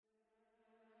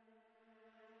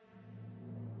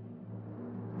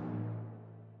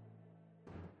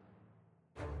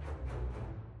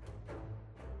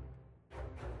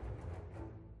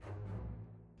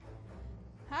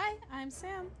I'm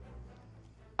Sam.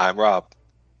 I'm Rob.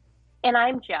 And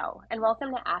I'm Joe, and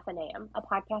welcome to Athenaeum, a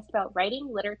podcast about writing,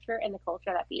 literature, and the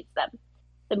culture that feeds them.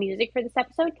 The music for this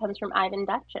episode comes from Ivan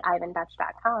Dutch at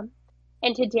ivandutch.com.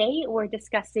 And today we're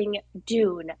discussing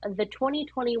Dune, the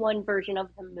 2021 version of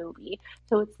the movie.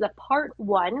 So it's the part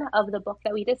one of the book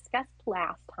that we discussed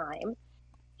last time.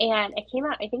 And it came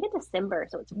out, I think, in December,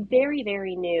 so it's very,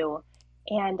 very new.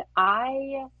 And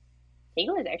I think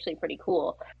it was actually pretty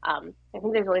cool. I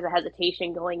think there's always a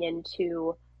hesitation going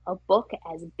into a book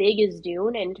as big as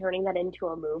Dune and turning that into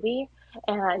a movie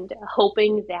and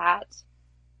hoping that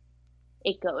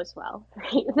it goes well.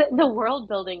 The world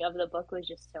building of the book was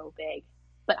just so big.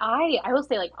 But I will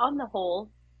say, like, on the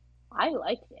whole, I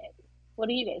liked it. What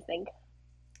do you guys think?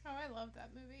 Oh, I love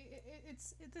that movie.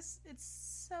 It's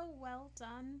so well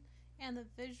done, and the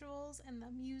visuals and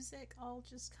the music all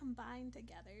just combine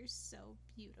together so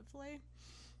beautifully.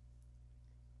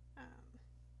 Um,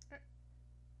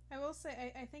 I will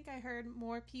say, I think I heard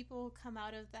more people come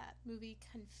out of that movie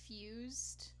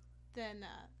confused than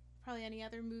probably any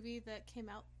other movie that came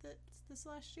out this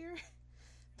last year.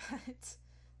 But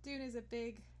Dune is a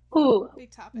Ooh,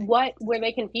 big topic. what were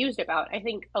they confused about? I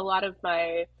think a lot of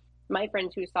my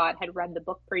friends who saw it had read the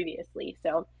book previously,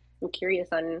 so I'm curious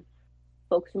on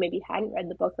folks who maybe hadn't read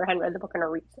the book or hadn't read the book in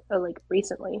like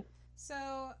recently.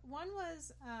 So one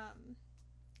was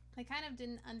I kind of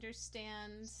didn't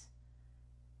understand.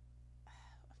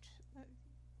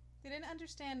 They didn't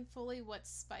understand fully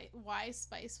why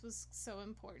spice was so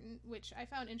important, which I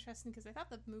found interesting because I thought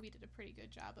the movie did a pretty good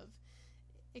job of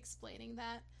explaining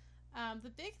that. The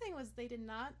big thing was they did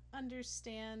not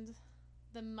understand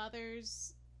the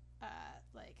mother's,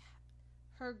 like,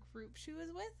 her group she was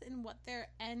with and what their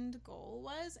end goal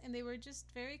was, and they were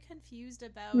just very confused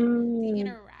about the Mm,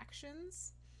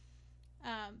 interactions,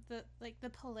 the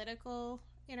political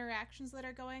interactions that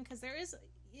are going, because there is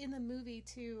in the movie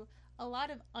too a lot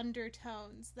of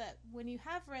undertones that when you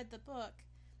have read the book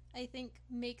I think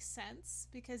makes sense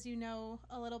because you know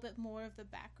a little bit more of the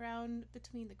background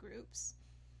between the groups.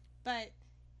 But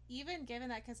even given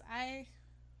that, because I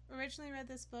originally read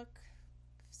this book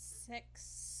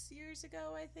 6 years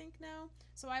ago, I think now.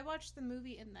 So I watched the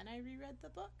movie and then I reread the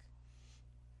book.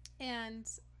 And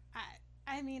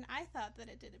I mean, I thought that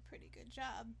it did a pretty good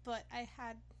job, but I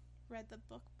had read the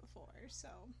book before, so.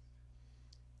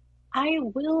 I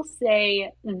will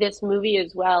say this movie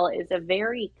as well is a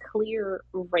very clear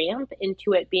ramp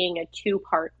into it being a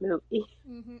two-part movie.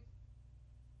 Mm-hmm.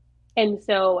 And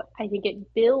so I think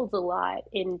it builds a lot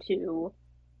into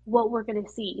what we're going to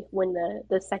see when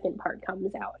the second part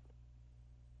comes out.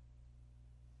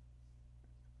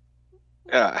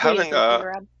 Yeah, What do you having think,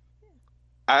 Rob?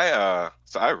 I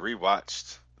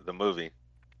rewatched the movie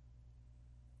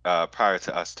prior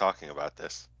to us talking about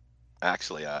this. I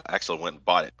actually went and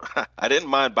bought it. I didn't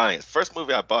mind buying it. First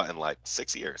movie I bought in like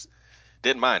 6 years.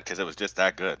 Didn't mind because it was just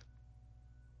that good.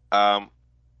 Um,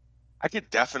 I could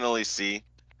definitely see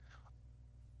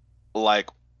like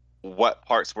what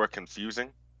parts were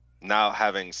confusing now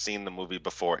having seen the movie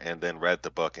before and then read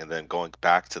the book and then going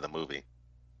back to the movie.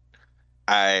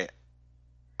 I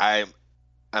I'm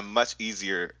I'm much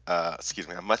easier excuse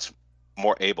me, I'm much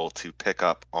more able to pick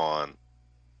up on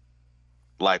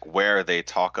like where they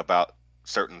talk about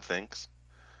certain things.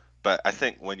 But I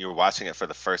think when you're watching it for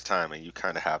the first time and you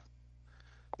kind of have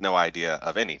no idea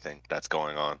of anything that's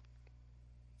going on,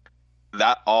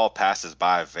 that all passes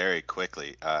by very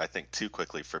quickly. I think too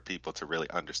quickly for people to really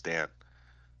understand.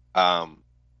 Um,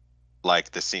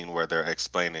 like the scene where they're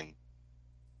explaining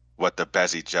what the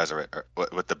Bezi Gesserit or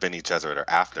what the Bene Gesserit are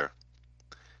after.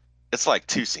 It's like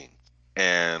two scenes,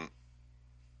 and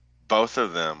both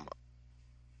of them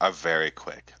are very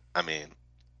quick. I mean,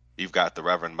 you've got the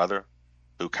Reverend Mother,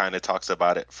 who kind of talks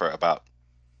about it for about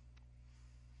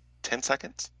 10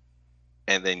 seconds,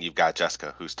 and then you've got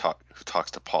Jessica who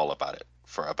talks to Paul about it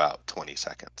for about 20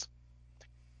 seconds.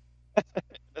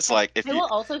 It's like if I you will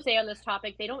also say on this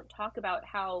topic, they don't talk about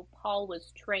how Paul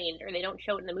was trained, or they don't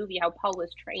show it in the movie how Paul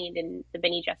was trained in the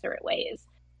Bene Gesserit ways.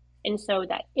 And so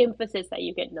that emphasis that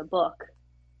you get in the book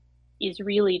is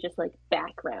really just like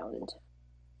background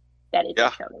that yeah,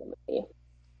 isn't shown in the movie.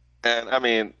 and I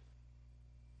mean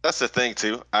that's the thing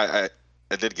too. I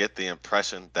did get the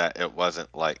impression that it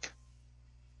wasn't like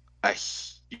a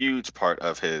huge part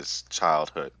of his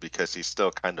childhood because he's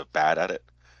still kind of bad at it.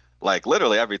 Like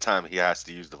literally every time he has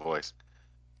to use the voice,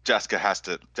 Jessica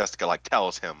like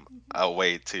tells him Mm-hmm. a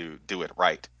way to do it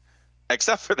right.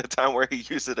 Except for the time where he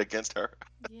used it against her.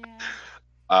 Yeah.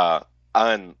 Uh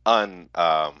un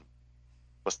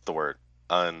what's the word?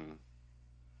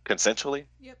 Unconsensually?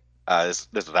 Yep. This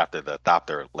was after the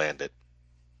Thopter landed.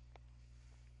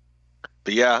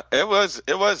 But yeah, it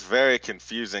was very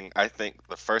confusing. I think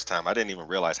the first time I didn't even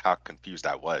realize how confused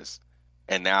I was.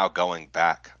 And now going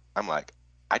back, I'm like,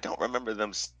 I don't remember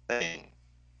them saying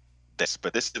this,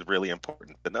 but this is really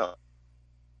important to know.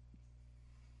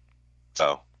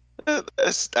 So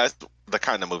that's the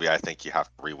kind of movie I think you have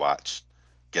to rewatch,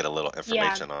 get a little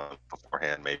Yeah, information on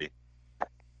beforehand, maybe.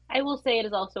 I will say it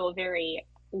is also a very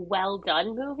well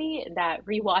done movie that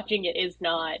rewatching it is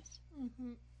not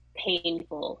Hmm.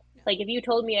 painful. No, Like if you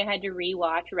told me I had to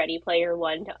rewatch Ready Player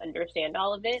One to understand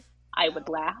all of it, I would no.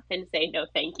 laugh and say no,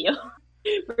 thank you.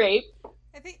 Right?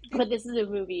 I think But this is a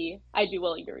movie I'd be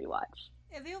willing to rewatch.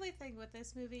 the only thing with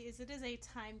this movie is it is a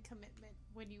time commitment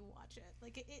when you watch it.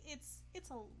 Like it's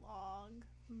a long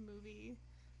movie.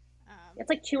 It's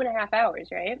like 2.5 hours,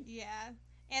 right? Yeah,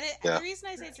 and Yeah. the reason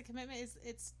I say it's a commitment is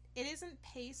it isn't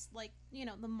paced like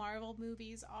the Marvel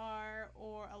movies are,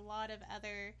 or a lot of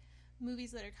other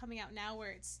movies that are coming out now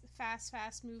where it's fast,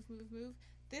 fast, move, move, move.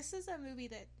 This is a movie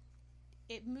that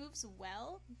it moves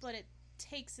well, but it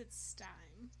takes its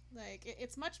time. Like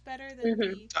it's much better than Hmm.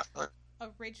 the Definitely.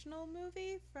 original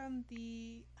movie from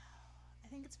the I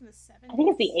think it's from the I think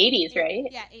it's 70s. the 80s, right?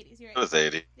 Yeah, 80s. You're It right. was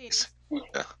 80s. 80s.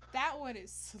 Yeah. That one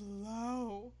is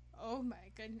slow. Oh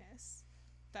my goodness.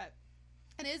 That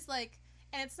it is like,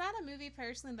 and it's not a movie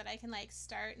personally that I can like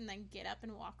start and then get up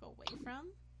and walk away from.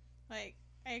 Like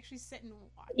I actually sit and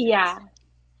watch it. Yeah.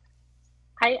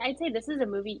 I'd say this is a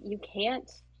movie you can't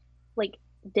like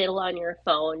diddle on your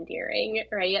phone during,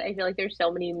 right? I feel like there's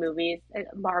so many movies.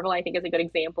 Marvel, I think, is a good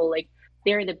example. Like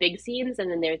there are the big scenes,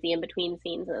 and then there's the in between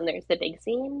scenes, and then there's the big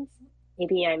scenes.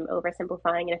 Maybe I'm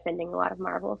oversimplifying and offending a lot of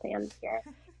Marvel fans here,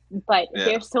 but Yeah.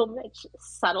 there's so much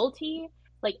subtlety.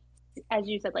 Like as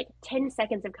you said, like 10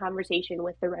 seconds of conversation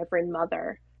with the Reverend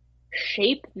Mother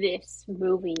shape this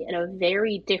movie in a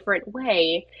very different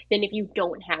way than if you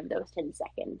don't have those 10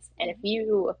 seconds. And if Mm-hmm.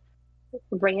 you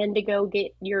ran to go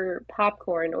get your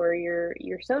popcorn or your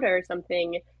soda or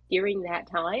something during that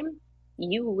time,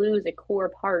 you lose a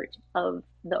core part of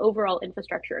the overall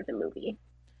infrastructure of the movie.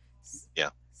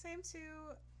 Yeah. Same to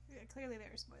clearly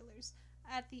there are spoilers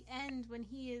at the end when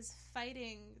he is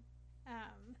fighting.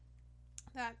 Um,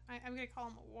 I'm going to call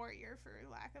him a warrior for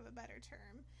lack of a better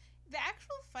term. The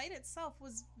actual fight itself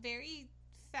was very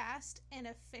fast and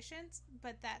efficient,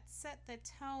 but that set the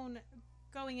tone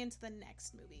going into the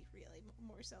next movie, really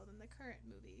more so than the current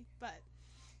movie. But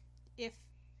if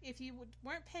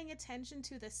weren't paying attention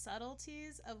to the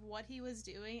subtleties of what he was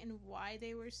doing and why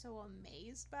they were so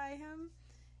amazed by him,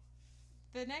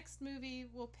 the next movie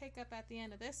will pick up at the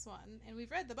end of this one, and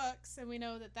we've read the books, and we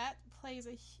know that that plays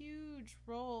a huge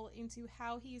role into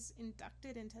how he's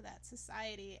inducted into that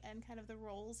society and kind of the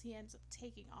roles he ends up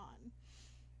taking on.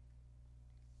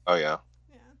 Oh yeah.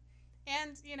 Yeah,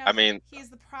 and I mean, he's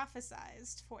the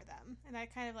prophesized for them, and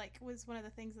that kind of like was one of the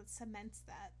things that cements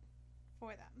that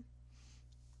for them.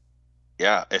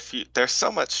 yeah, if you there's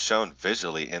so much shown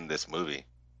visually in this movie,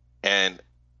 and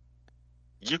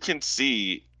you can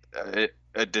see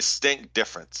a distinct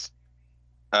difference.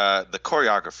 The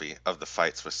choreography of the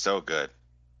fights was so good.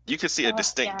 You could see a Oh,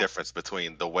 distinct yes. difference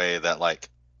between the way that like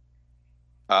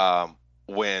um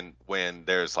when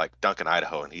there's like Duncan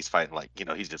Idaho and he's fighting like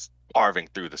he's just carving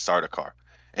through the Sardaukar,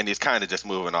 and he's kind of just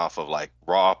moving off of like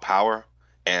raw power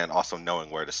and also knowing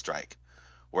where to strike.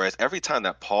 Whereas every time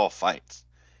that Paul fights,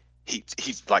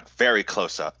 he's like very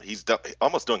close up. He's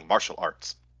almost doing martial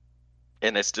arts,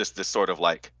 and it's just this sort of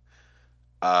like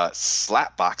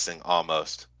slap boxing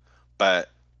almost. But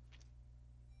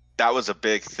that was a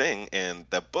big thing in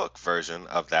the book version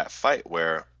of that fight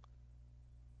where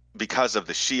because of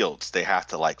the shields they have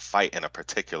to like fight in a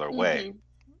particular way,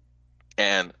 Hmm.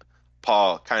 and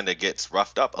Paul kind of gets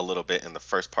roughed up a little bit in the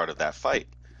first part of that fight.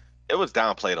 It was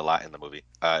downplayed a lot in the movie.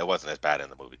 It wasn't as bad in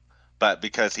the movie, but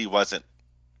because he wasn't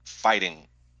fighting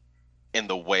in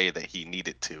the way that he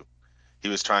needed to, he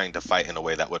was trying to fight in a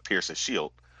way that would pierce his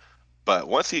shield. But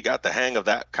once he got the hang of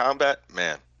that combat,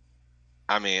 man,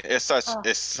 I mean, Oh,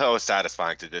 it's so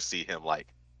satisfying to just see him like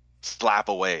slap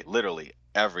away literally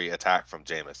every attack from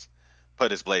Jameis,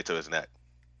 put his blade to his neck,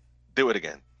 do it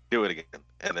again, do it again,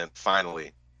 and then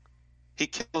finally he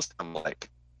kills him like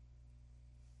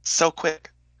so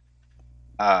quick.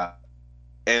 Uh,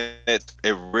 and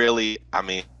it really, I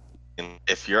mean,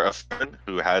 if you're a fan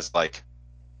who has like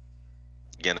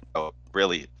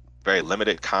really very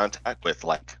limited contact with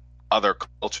like other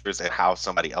cultures and how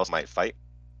somebody else might fight,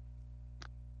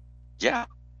 yeah,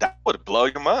 that would blow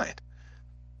your mind.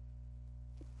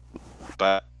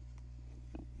 But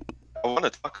I want to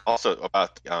talk also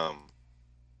about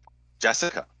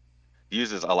Jessica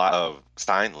uses a lot of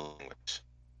sign language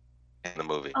in the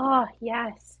movie. oh,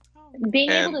 yes. Oh Being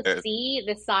able And to see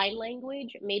the sign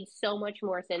language made so much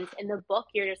more sense. In the book,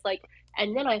 you're just like,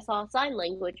 and then I saw sign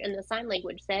language, and the sign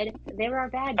language said, there are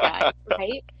bad guys,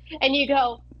 right? And you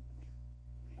go,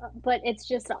 but it's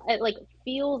just, it like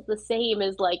feels the same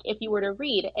as like if you were to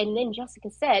read. And then Jessica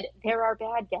said, there are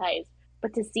bad guys.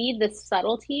 But to see the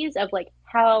subtleties of like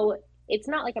how it's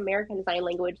not like American Sign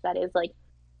Language that is like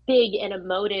big and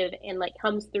emotive and like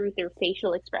comes through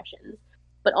facial expressions,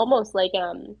 but almost like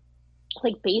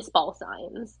baseball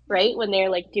signs, right? When they're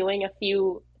like doing a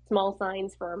few small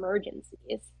signs for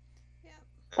emergencies. Yeah.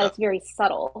 But it's very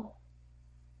subtle.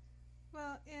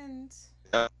 Well, and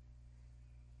yeah,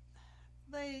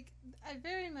 like I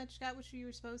very much got what you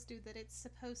were supposed to, that it's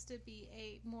supposed to be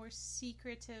a more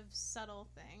secretive, subtle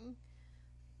thing.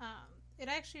 It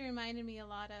actually reminded me a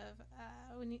lot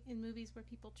of in movies where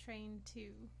people train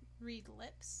to read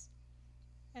lips.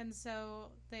 And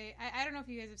so I don't know if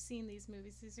you guys have seen these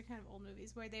movies. These are kind of old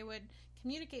movies where they would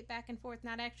communicate back and forth,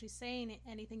 not actually saying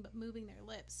anything but moving their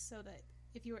lips, so that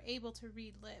if you were able to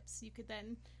read lips, you could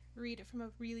then read it from a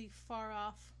really far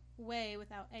off way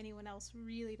without anyone else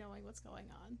really knowing what's going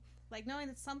on. Like knowing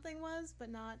that something was,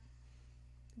 but not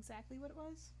exactly what it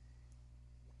was.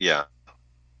 yeah.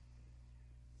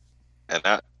 And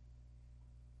that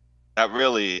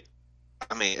really,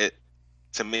 I mean, it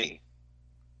to me,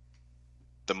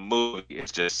 the movie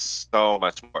is just so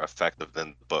much more effective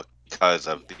than the book because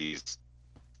of these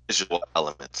visual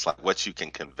elements, like what you can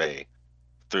convey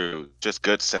through just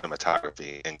good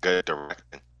cinematography and good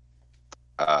directing.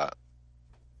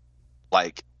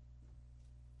 Like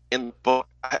in the book,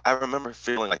 I remember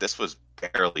feeling like this was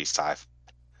barely sci-fi.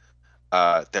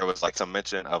 There was like some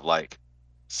mention of like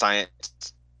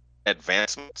science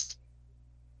advancements,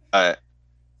 uh,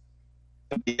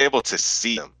 to be able to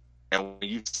see them, and when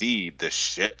you see the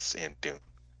ships in Dune,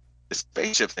 the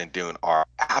spaceships in Dune are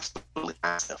absolutely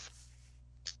massive.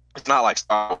 It's not like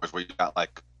Star Wars where you got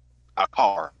like a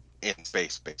car in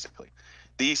space, basically.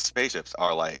 These spaceships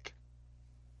are like,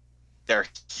 they're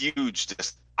huge,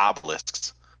 just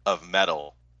obelisks of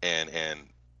metal and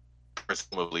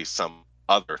presumably some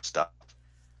other stuff.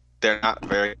 They're not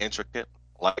very intricate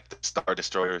like the Star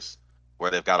Destroyers,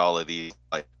 where they've got all of these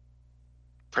like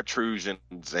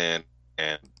protrusions and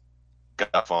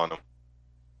stuff on them.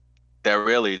 They're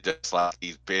really just like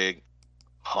these big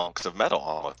hunks of metal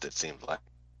almost, it seems like.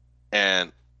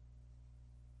 And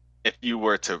if you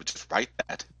were to just write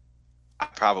that, I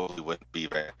probably wouldn't be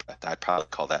very impressed. I'd probably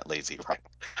call that lazy writing.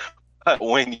 But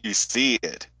when you see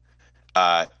it,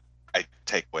 I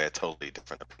take away a totally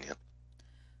different opinion.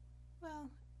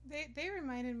 Well, they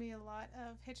reminded me a lot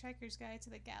of Hitchhiker's Guide to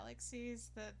the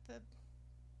Galaxies. The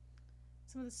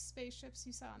some of the spaceships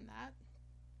you saw in that.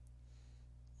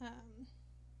 I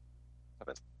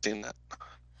haven't seen that.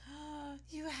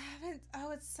 You haven't?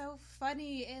 Oh, it's so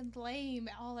funny and lame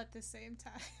all at the same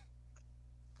time.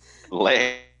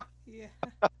 Lame. Yeah.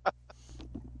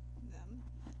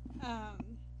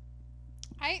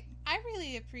 I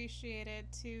really appreciated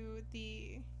too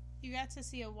you got to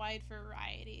see a wide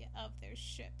variety of their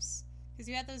ships, because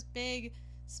you had those big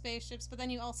spaceships, but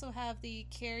then you also have the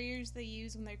carriers they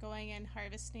use when they're going in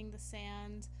harvesting the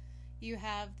sand. You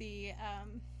have the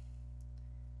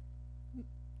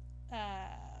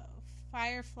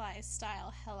Firefly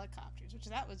style helicopters, which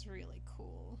that was really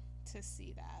cool to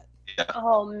see that. Yeah.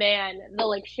 Oh man, the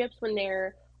like ships when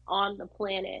they're on the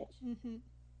planet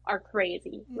are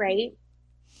crazy, right?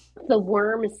 The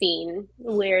worm scene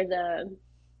where the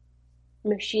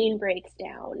machine breaks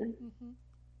down,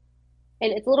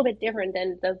 and it's a little bit different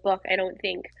than the book. I don't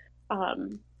think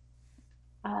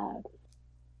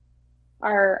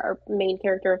our main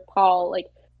character Paul, like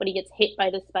when he gets hit by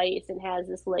the spice and has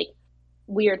this like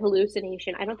weird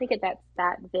hallucination. I don't think that's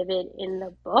that vivid in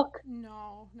the book.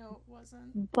 No, it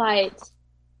wasn't. But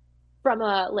from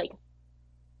a like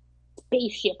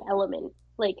spaceship element,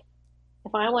 like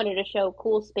if I wanted to show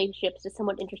cool spaceships to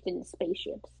someone interested in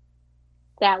spaceships,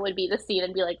 that would be the scene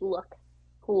and be like, look,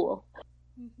 cool.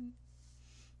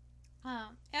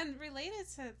 And related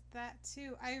to that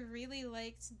too, I really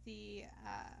liked the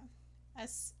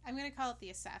I'm gonna call it the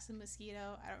assassin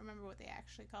mosquito. I don't remember what they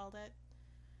actually called it.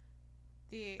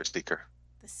 The Seeker.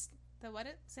 The what?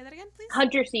 Say that again, please.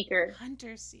 Hunter Seeker.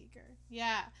 Hunter Seeker.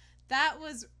 Yeah, that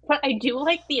was. But I do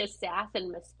like the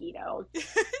assassin mosquito.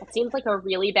 It seems like a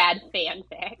really bad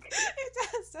fanfic.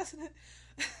 It does, doesn't it?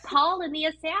 Paul and the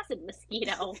assassin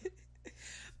mosquito.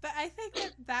 But I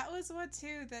think that was one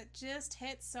too that just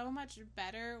hit so much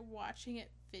better watching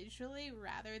it visually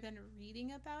rather than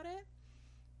reading about it,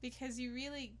 because you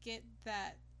really get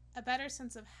a better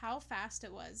sense of how fast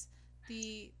it was,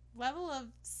 the level of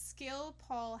skill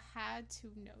Paul had to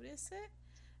notice it,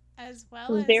 as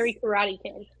well as Very Karate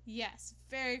Kid. yes,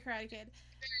 very Karate Kid,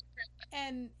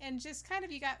 and just kind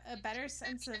of you got a better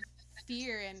sense of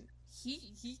fear, and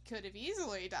he could have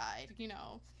easily died, you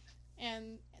know.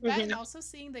 And that, and also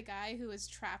seeing the guy who was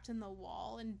trapped in the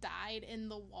wall and died in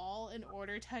the wall in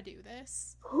order to do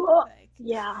this. Like,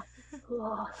 Yeah.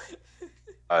 Oh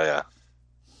yeah.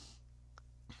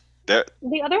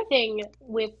 The other thing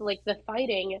with like the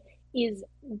fighting is,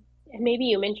 maybe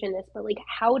you mentioned this, but like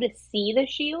how to see the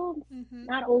shields.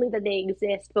 Not only that they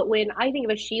exist, but when I think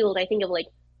of a shield, I think of like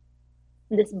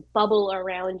this bubble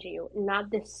around you, not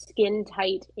this skin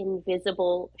tight,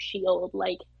 invisible shield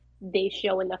like they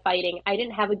show in the fighting. I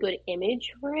didn't have a good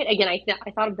image for it. Again, I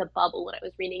thought of the bubble when I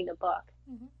was reading the book,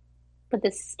 but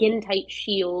the skin tight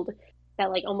shield that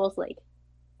like almost like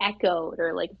echoed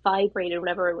or like vibrated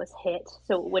whenever it was hit,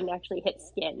 so it wouldn't actually hit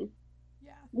skin.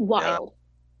 Yeah. Wild.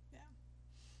 Yeah.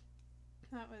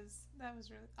 That was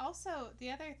really. Also,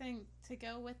 the other thing to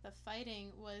go with the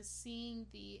fighting was seeing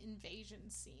the invasion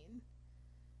scene.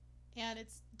 And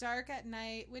it's dark at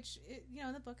night, which, you know,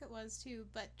 in the book it was too,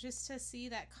 but just to see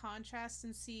that contrast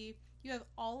and see you have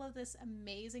all of this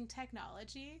amazing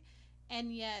technology,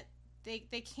 and yet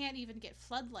they can't even get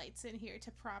floodlights in here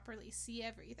to properly see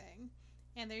everything.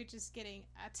 And they're just getting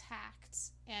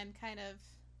attacked, and kind of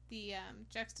the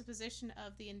juxtaposition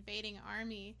of the invading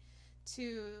army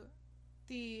to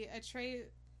the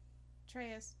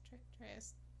Atreus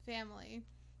family.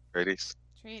 Atreides,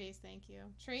 thank you.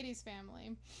 Atreides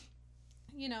family.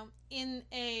 You know, in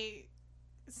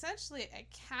essentially a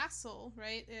castle,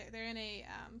 right? They're in a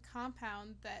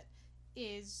compound that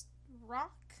is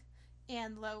rock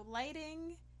and low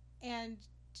lighting, and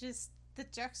just the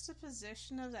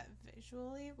juxtaposition of that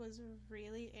visually was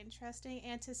really interesting,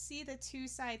 and to see the two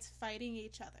sides fighting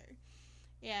each other,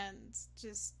 and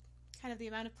just kind of the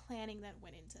amount of planning that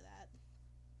went into that.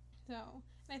 So,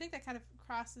 and I think that kind of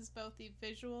crosses both the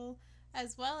visual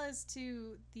as well as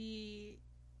to the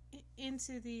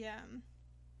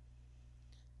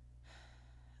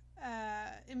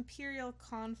imperial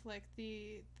conflict,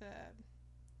 the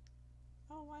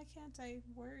oh, why can't I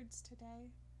words today?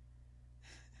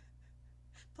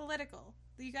 Political.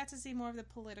 You got to see more of the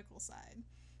political side.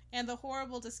 And the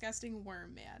horrible, disgusting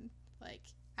worm man. Like,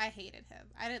 I hated him.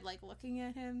 I didn't like looking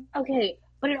at him. Okay,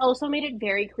 but it also made it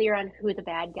very clear on who the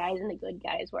bad guys and the good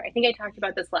guys were. I think I talked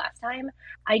about this last time.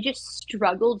 I just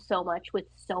struggled so much with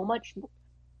so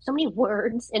many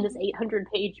words in this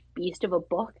 800-page beast of a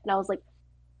book, and I was like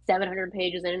 700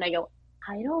 pages in, and I go,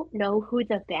 I don't know who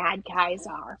the bad guys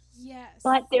are. Yes.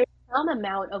 But there's some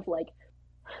amount of like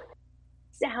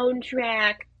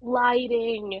soundtrack,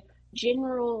 lighting,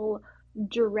 general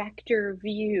director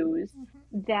views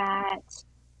that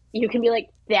you can be like,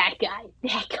 that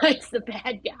guy's the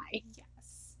bad guy.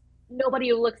 Yes. Nobody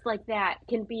who looks like that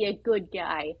can be a good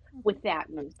guy with that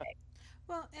music.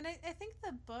 Well, and I think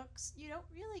the books, you don't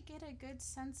really get a good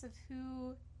sense of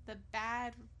who the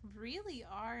bad really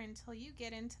are until you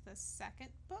get into the second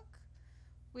book,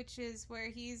 which is where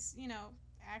he's, you know,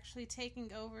 actually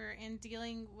taking over and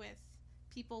dealing with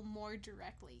people more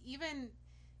directly. Even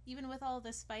with all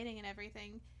this fighting and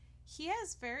everything, he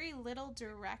has very little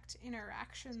direct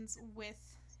interactions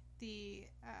with the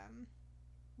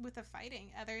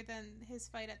fighting, other than his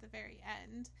fight at the very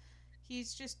end.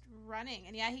 He's just running,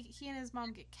 and yeah, he and his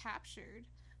mom get captured,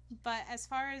 but as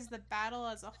far as the battle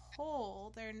as a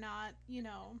whole, they're not, you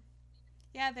know,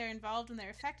 yeah, they're involved and they're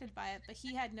affected by it, but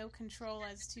he had no control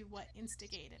as to what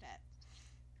instigated it.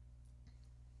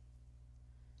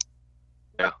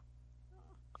 Yeah.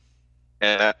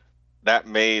 And that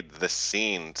made the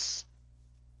scenes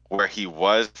where he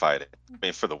was fighting, I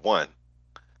mean, for the one,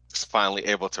 was finally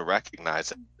able to recognize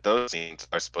that those scenes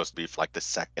are supposed to be for like the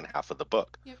second half of the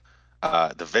book. Yep.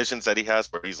 The visions that he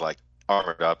has where he's like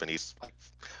armored up and he's like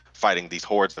fighting these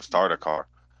hordes of Sardaukar,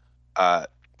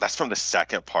 that's from the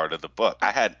second part of the book.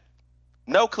 I had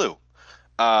no clue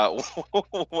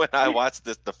when I watched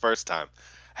this the first time.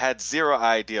 I had zero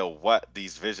idea what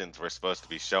these visions were supposed to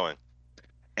be showing.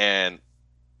 And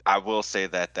I will say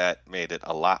that made it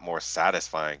a lot more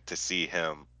satisfying to see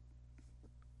him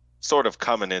sort of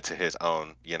coming into his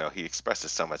own. You know, he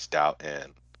expresses so much doubt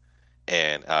and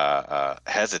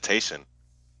hesitation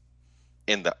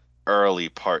in the early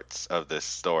parts of this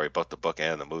story, both the book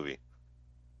and the movie.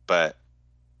 But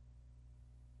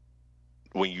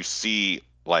when you see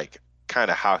like kind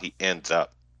of how he ends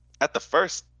up at the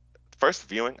first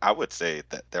viewing, I would say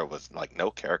that there was like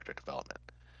no character development.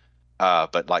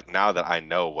 But like now that I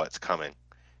know what's coming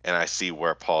and I see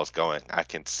where Paul's going, I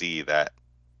can see that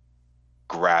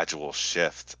gradual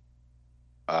shift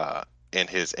uh, in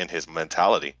his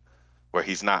mentality, where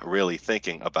he's not really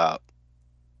thinking about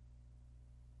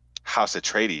House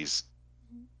Atreides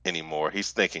anymore.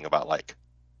 He's thinking about like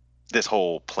this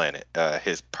whole planet,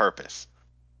 his purpose,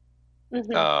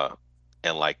 Mm-hmm. uh,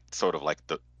 and like sort of like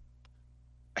I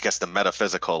guess the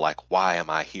metaphysical, like why am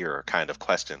I here kind of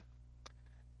question.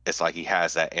 It's like he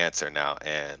has that answer now,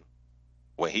 and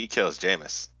when he kills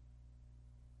Jameis,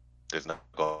 there's no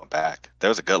going back. There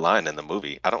was a good line in the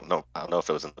movie. I don't know if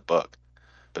it was in the book,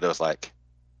 but it was like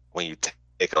when you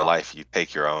take a life, you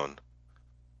take your own.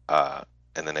 Uh,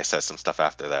 and then they said some stuff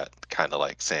after that, kind of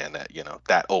like saying that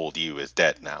that old you is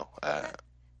dead now.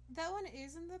 That one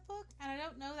is in the book, and I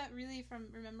don't know that really from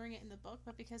remembering it in the book,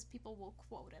 but because people will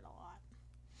quote it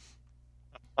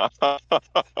a lot.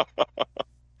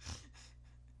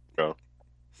 Go.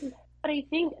 But I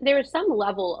think there is some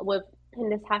level with,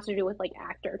 and this has to do with like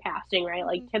actor casting, right?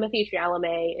 Like Timothy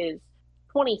Chalamet is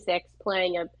 26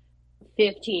 playing a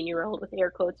 15-year-old with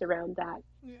air quotes around that.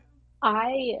 Yeah.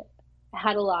 I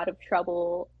had a lot of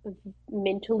trouble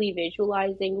mentally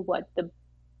visualizing what the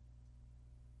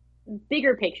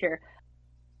bigger picture.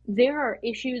 There are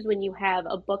issues when you have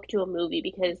a book to a movie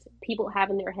because people have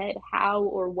in their head how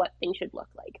or what things should look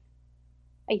like.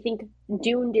 I think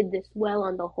Dune did this well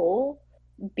on the whole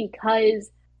because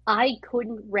I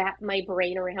couldn't wrap my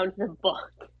brain around the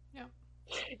book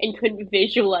and couldn't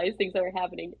visualize things that were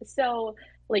happening. So,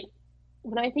 like,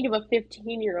 when I think of a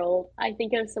 15-year-old, I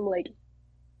think of some, like,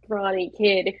 brawny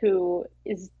kid who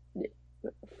is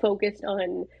focused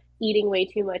on eating way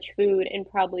too much food and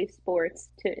probably sports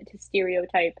to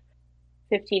stereotype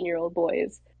 15-year-old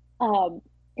boys.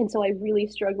 And so I really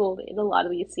struggled in a lot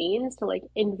of these scenes to like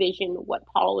envision what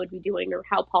Paul would be doing or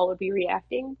how Paul would be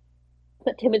reacting.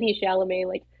 But Timothy Chalamet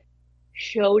like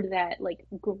showed that like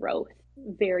growth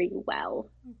very well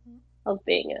of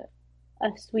being a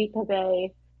sweet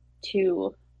bebe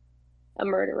to a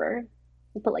murderer,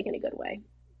 but like in a good way.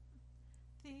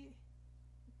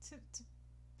 To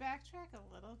backtrack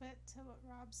a little bit to what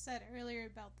Rob said earlier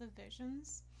about the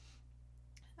visions,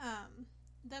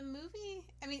 the movie,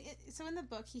 I mean, so in the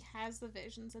book he has the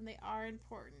visions and they are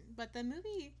important, but the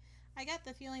movie, I got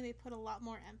the feeling they put a lot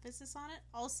more emphasis on it.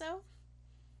 Also,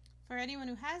 for anyone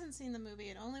who hasn't seen the movie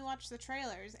and only watched the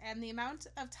trailers, and the amount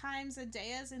of time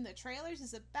Zendaya's in the trailers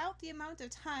is about the amount of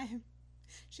time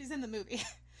she's in the movie.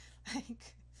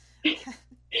 Like,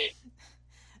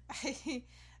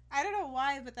 I don't know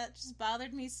why, but that just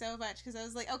bothered me so much because I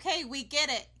was like, okay, we get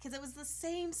it. Because it was the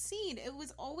same scene. It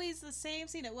was always the same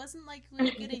scene. It wasn't like we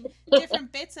were getting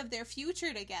different bits of their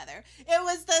future together. It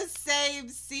was the same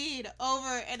scene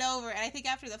over and over. And I think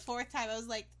after the fourth time, I was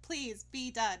like, please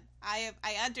be done. I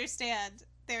understand.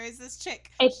 There is this chick.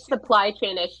 It's supply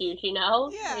chain issues, you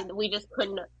know? Yeah. And we just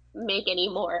couldn't make any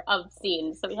more of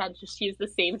scenes, so we had to just use the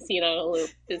same scene on a loop.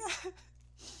 This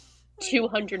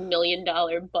 $200 million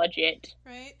budget.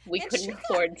 Right. We couldn't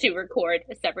afford to record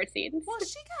separate scenes. Well,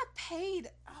 she got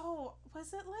paid,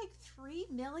 was it like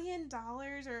 $3 million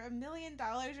or $1 million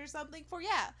or something for,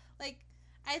 like,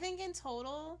 I think in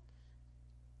total,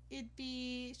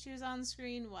 she was on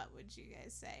screen, what would you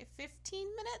guys say,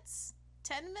 15 minutes?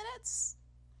 10 minutes?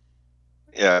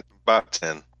 Yeah, about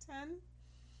 10. 10?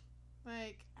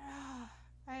 Like,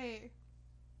 I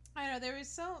don't know, there was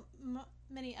so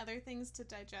many other things to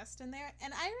digest in there,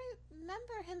 and I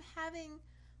remember him having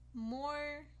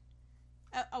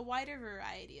a wider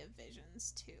variety of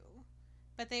visions too,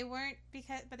 but they weren't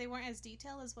as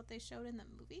detailed as what they showed in the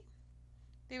movie.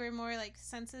 They were more like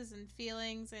senses and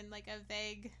feelings and like a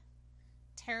vague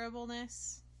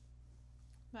terribleness.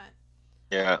 But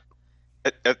yeah,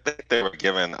 I think they were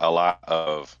given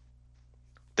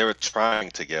they were trying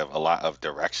to give a lot of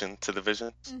direction to the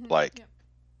visions,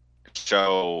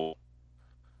 show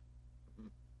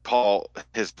Paul,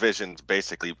 his visions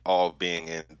basically all being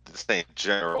in the same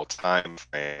general time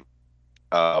frame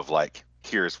of like,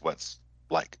 here's what's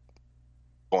like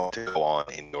going to go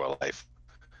on in your life.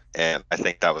 And I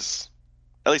think that was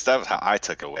how I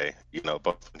took away,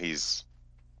 both when he's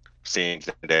seeing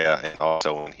Zendaya and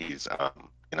also when he's,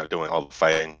 doing all the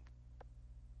fighting.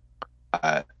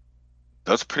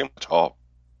 Those are pretty much all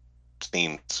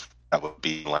scenes that would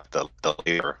be like the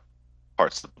later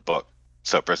parts of the book.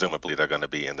 So presumably they're going to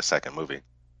be in the second movie.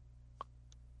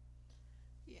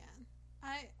 Yeah.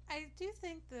 I do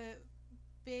think the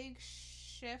big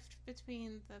shift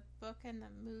between the book and the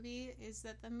movie is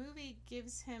that the movie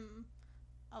gives him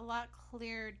a lot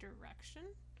clearer direction,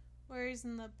 whereas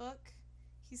in the book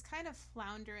he's kind of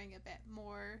floundering a bit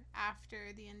more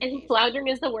after the invasion. And floundering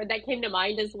is the word that came to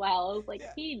mind as well. I was like,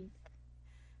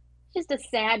 just a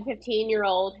sad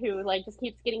 15-year-old who like just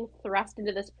keeps getting thrust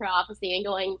into this prophecy and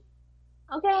going,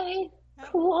 okay,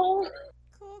 cool.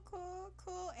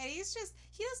 Cool. And he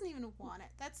doesn't even want it.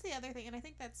 That's the other thing. And I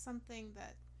think that's something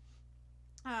that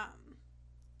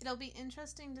it'll be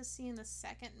interesting to see in the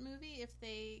second movie if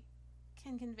they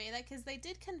can convey that, because they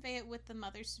did convey it with the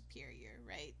Mother Superior,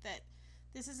 right? That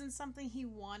this isn't something he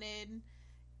wanted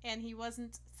and he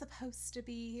wasn't supposed to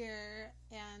be here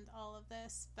and all of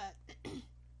this, but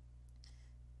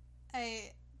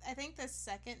I think the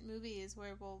second movie is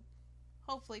where we'll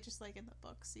hopefully, just like in the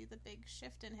book, see the big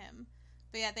shift in him.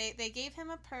 But yeah, they gave him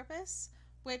a purpose,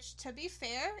 which, to be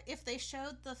fair, if they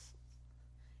showed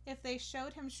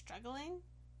him struggling,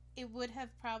 it would have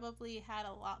probably had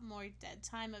a lot more dead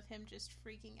time of him just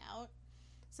freaking out.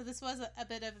 So this was a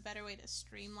bit of a better way to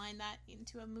streamline that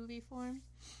into a movie form.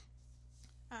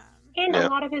 And a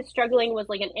lot of his struggling was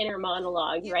like an inner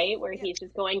monologue, right? Where he's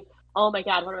just going, oh my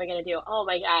God, what am I going to do? Oh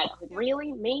my God,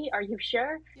 really? Me? Are you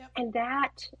sure? Yep. And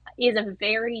that is a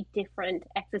very different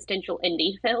existential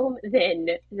indie film than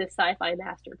the sci-fi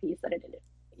masterpiece that it is.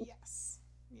 Yes.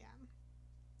 Yeah.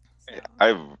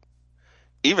 So.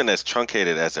 Even as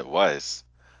truncated as it was,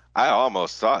 I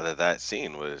almost thought that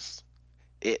scene was,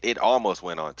 it almost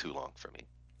went on too long for me.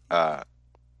 I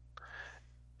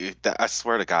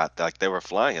swear to God, like they were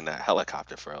flying in that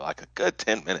helicopter for like a good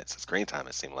 10 minutes of screen time,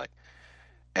 it seemed like.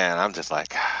 And I'm just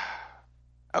like,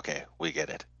 okay, we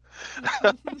get it.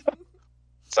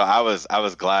 So I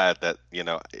was glad that,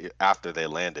 after they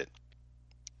landed,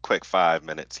 quick 5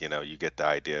 minutes, you get the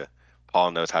idea.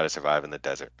 Paul knows how to survive in the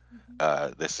desert.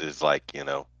 This is like,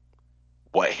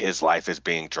 what his life is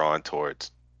being drawn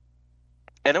towards.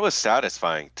 And it was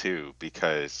satisfying too,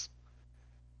 because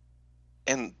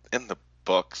in the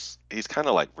books, he's kind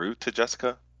of like rude to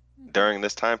Jessica during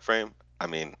this time frame. I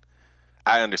mean,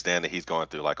 I understand that he's going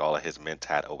through like all of his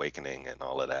mentat awakening and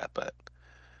all of that, but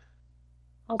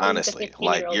honestly,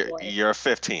 like you're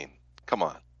 15. Come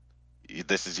on.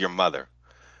 This is your mother.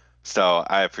 So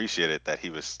I appreciated that he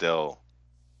was still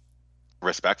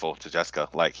respectful to Jessica.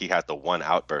 Like he had the one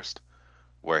outburst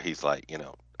where he's like,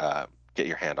 get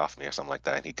your hand off me or something like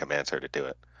that, and he commands her to do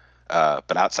it.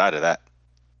 But outside of that,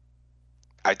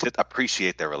 I did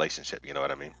appreciate their relationship. You know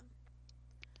what I mean?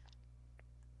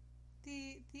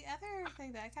 The other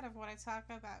thing that I kind of want to talk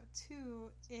about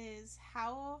too is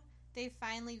how they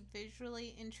finally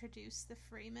visually introduced the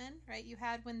Freeman, right? You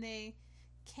had when they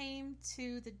came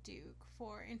to the Duke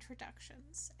for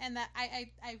introductions, and that I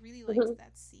really liked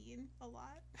that scene a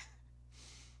lot.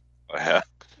 Yeah.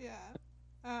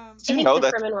 Yeah. You know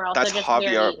that's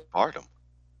Javier Bardem.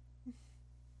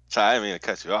 So I didn't mean to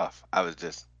cut you off. I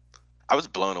was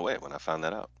blown away when I found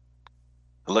that out.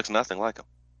 It looks nothing like him.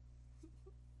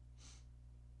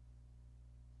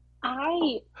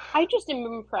 I just am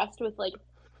impressed with like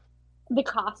the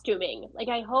costuming. Like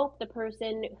I hope the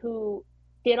person who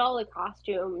did all the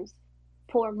costumes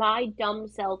for my dumb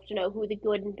self to know who the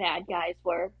good and bad guys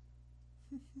were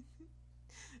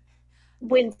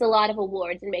wins a lot of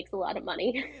awards and makes a lot of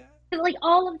money. Like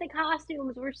all of the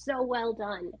costumes were so well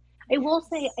done. I will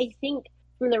say, I think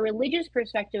from the religious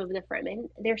perspective of the Fremen,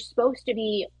 they're supposed to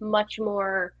be much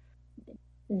more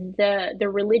the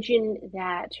religion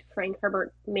that Frank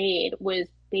Herbert made was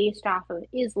based off of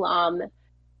Islam,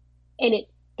 and it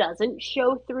doesn't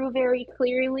show through very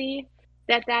clearly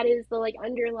that is the like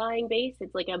underlying base.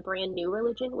 It's like a brand new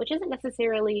religion, which isn't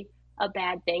necessarily a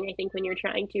bad thing. I think when you're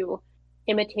trying to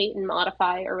imitate and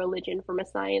modify a religion from a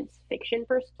science fiction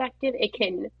perspective, it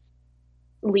can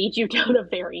lead you down a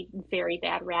very, very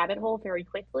bad rabbit hole very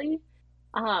quickly.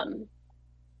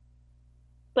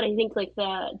 But I think like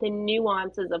the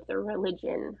nuances of the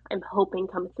religion, I'm hoping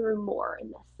come through more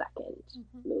in the second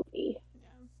movie. Yeah.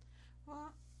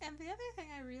 Well, and the other thing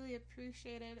I really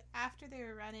appreciated after they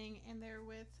were running and they're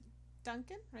with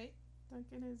Duncan, right?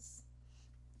 Duncan is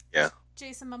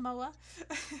Jason Momoa.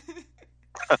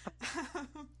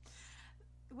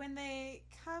 When they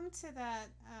come to that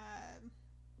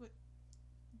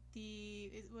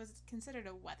it was considered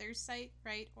a weather site,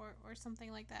 right, or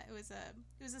something like that. It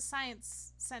was a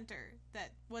science center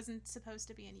that wasn't supposed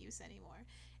to be in use anymore,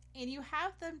 and you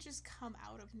have them just come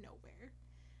out of nowhere.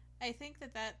 I think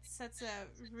that sets a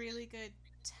really good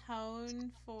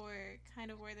tone for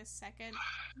kind of where the second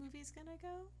movie's gonna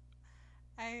go.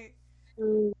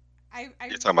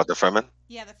 You're talking about the Fremen?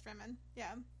 Yeah, the Fremen.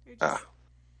 Yeah, you're just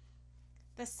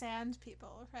the sand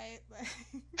people, right?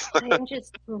 I'm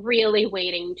just really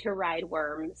waiting to ride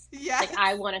worms. Yeah. Like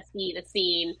I want to see the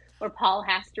scene where Paul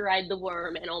has to ride the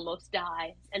worm and almost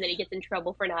dies, and then he gets in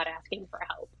trouble for not asking for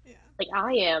help. Yeah. Like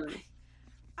I am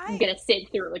I'm gonna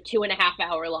sit through a 2.5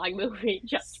 hour long movie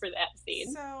just for that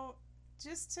scene. So,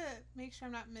 just to make sure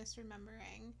I'm not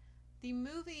misremembering, the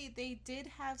movie, they did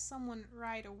have someone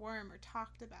ride a worm or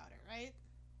talked about it, right?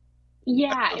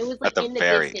 Yeah, it was like at the in the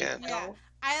very distance. end. Yeah. Though.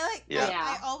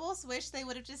 I almost wish they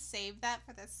would have just saved that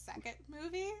for the second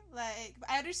movie. Like,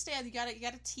 I understand you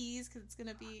gotta tease because it's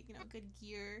gonna be, good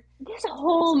gear. This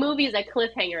whole movie is a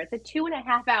cliffhanger. It's a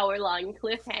 2.5 hour long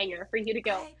cliffhanger for you to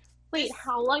go, wait,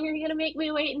 how long are you gonna make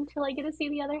me wait until I get to see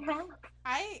the other half?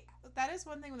 That is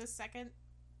one thing when the second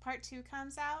part 2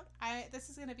 comes out. This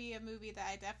is gonna be a movie that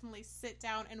I definitely sit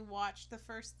down and watch the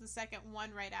second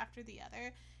one right after the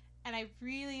other. And I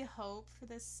really hope for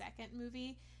this second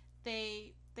movie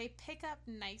they pick up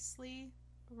nicely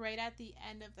right at the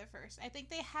end of the first. I think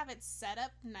they have it set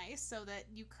up nice so that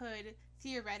you could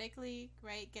theoretically,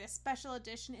 right, get a special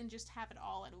edition and just have it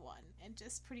all in one and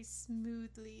just pretty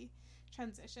smoothly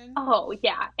transition. Oh,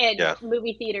 yeah. And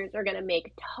movie theaters are going to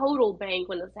make total bank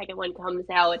when the second one comes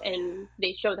out and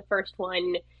they show the first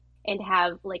one and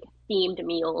have like themed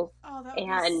meals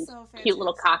and so cute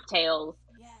little cocktails.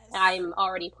 Yes. I'm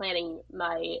already planning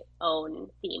my own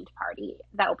themed party.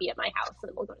 That'll be at my house, and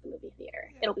then we'll go to the movie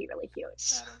theater. Yeah. It'll be really cute.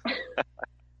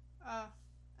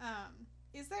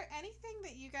 Is there anything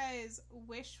that you guys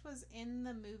wish was in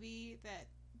the movie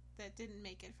that didn't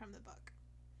make it from the book?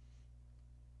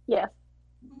 Yes.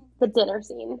 The dinner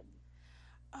scene.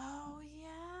 Oh, yeah.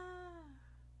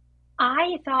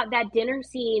 I thought that dinner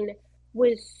scene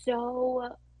was so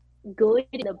good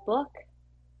in the book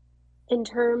in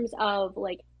terms of,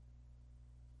 like,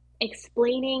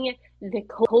 explaining the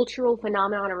cultural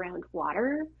phenomenon around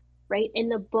water, right? In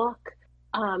the book,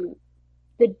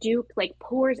 the Duke, like,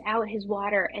 pours out his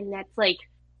water, and that's, like,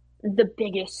 the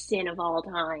biggest sin of all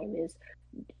time is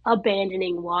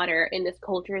abandoning water in this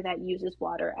culture that uses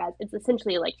water as, it's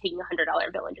essentially like taking a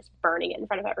 $100 bill and just burning it in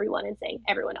front of everyone and saying,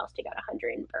 everyone else take out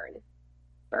 100 and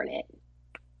burn it.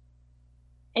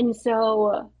 And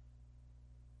so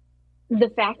the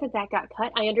fact that got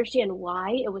cut, I understand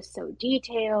why. It was so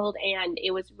detailed and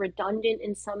it was redundant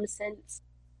in some sense,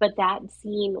 but that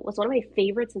scene was one of my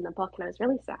favorites in the book, and I was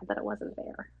really sad that it wasn't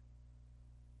there.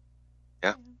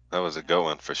 Yeah, that was a good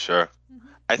one for sure.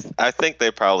 I think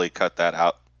they probably cut that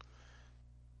out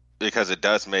because it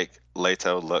does make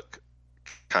Leto look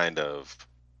kind of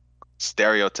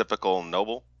stereotypical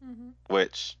noble,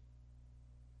 which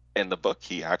in the book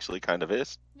he actually kind of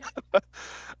is. Yeah.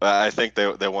 But I think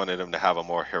they wanted him to have a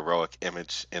more heroic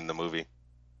image in the movie.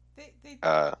 They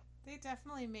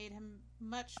definitely made him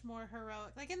much more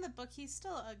heroic. Like in the book, he's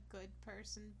still a good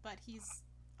person, but he's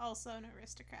also an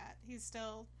aristocrat. He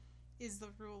still is the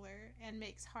ruler and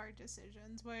makes hard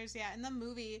decisions. Whereas, in the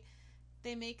movie,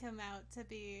 they make him out to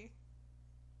be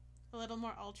a little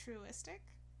more altruistic.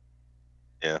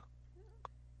 Yeah.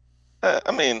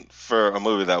 I mean, for a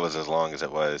movie that was as long as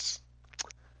it was,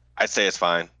 I'd say it's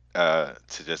fine to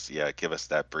just, give us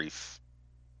that brief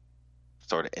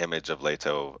sort of image of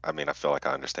Leto. I mean, I feel like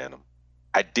I understand him.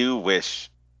 I do wish,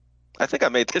 I think I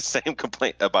made this same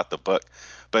complaint about the book,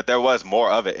 but there was more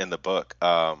of it in the book.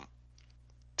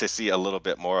 To see a little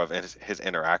bit more of his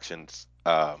interactions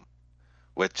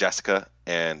with Jessica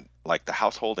and like the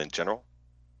household in general.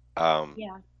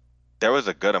 There was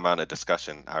a good amount of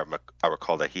discussion I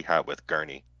recall that he had with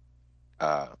Gurney,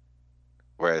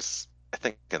 whereas I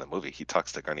think in the movie he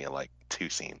talks to Gurney in like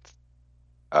 2 scenes,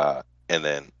 and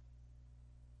then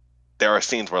there are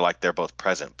scenes where like they're both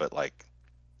present but like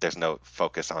there's no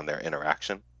focus on their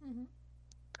interaction.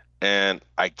 And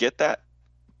I get that,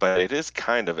 but it is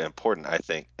kind of important, I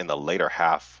think, in the later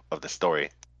half of the story,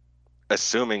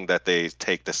 assuming that they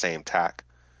take the same tack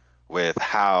with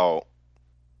how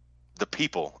the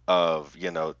people of,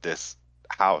 this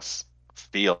house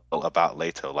feel about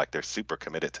Leto. Like they're super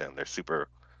committed to him. They're super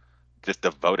just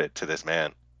devoted to this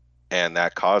man. And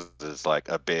that causes like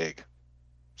a big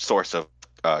source of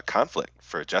conflict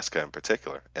for Jessica in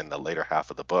particular in the later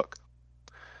half of the book.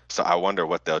 So I wonder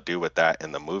what they'll do with that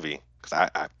in the movie,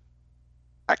 because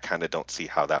I kind of don't see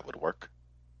how that would work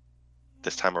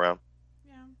this time around.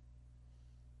 Yeah.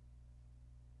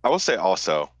 I will say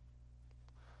also,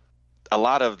 a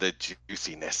lot of the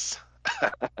juiciness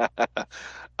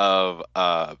of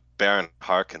Baron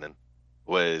Harkonnen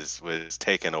was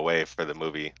taken away for the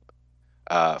movie,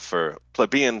 for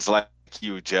plebeians like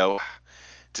you, Joe,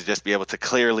 to just be able to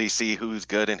clearly see who's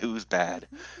good and who's bad.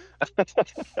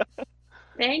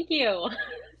 Thank you.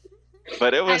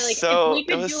 But it was so. If we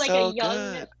could do like so a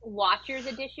young good. Watchers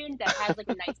edition that has like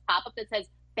a nice pop up that says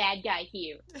 "Bad guy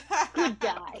here, good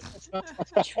guy,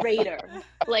 traitor."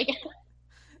 Like,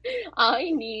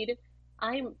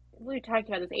 we talked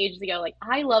about this ages ago. Like,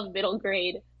 I love middle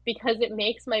grade because it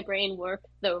makes my brain work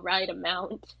the right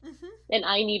amount, and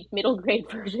I need middle grade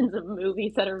versions of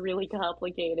movies that are really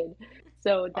complicated,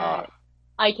 so Uh, that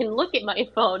I can look at my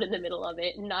phone in the middle of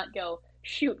it and not go,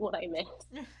 shoot, what I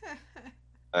missed.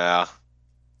 yeah.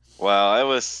 Well,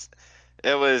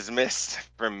 it was missed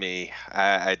from me.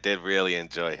 I did really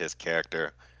enjoy his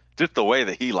character. Just the way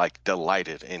that he like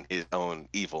delighted in his own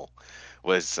evil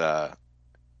was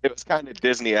it was kind of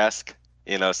Disney-esque.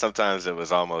 Sometimes it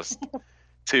was almost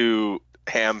too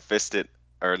ham-fisted,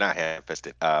 or not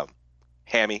ham-fisted,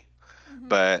 hammy. Mhm.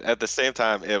 But at the same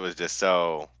time, it was just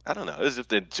so, I don't know, it was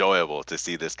just enjoyable to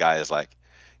see this guy is like,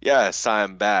 yes,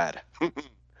 I'm bad.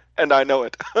 And I know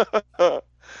it.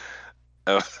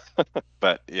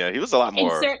 But yeah, he was a lot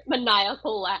more. Insert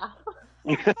maniacal laugh.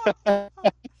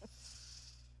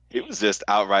 He was just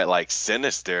outright like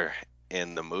sinister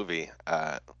in the movie.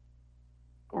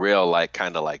 Real like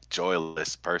kind of like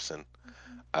joyless person.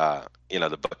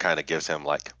 The book kind of gives him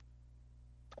like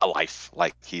a life.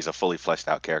 Like he's a fully fleshed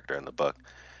out character in the book.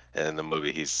 And in the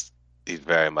movie, he's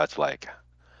very much like,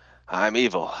 I'm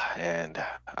evil, and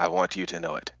I want you to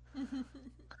know it.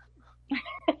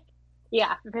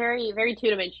 Yeah, very, very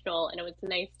two-dimensional, and it was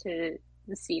nice to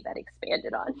see that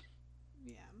expanded on.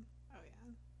 Yeah. Oh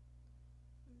yeah.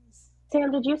 It was- Sam,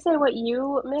 did you say what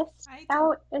you missed I did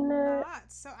out in the?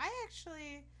 not. So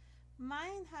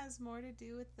mine has more to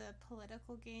do with the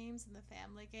political games and the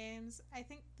family games. I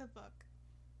think the book,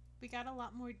 we got a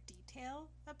lot more detail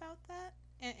about that.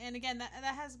 And again, that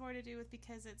has more to do with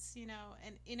because it's,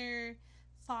 an inner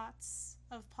thoughts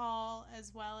of Paul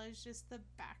as well as just the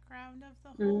background of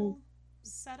the whole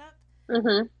setup.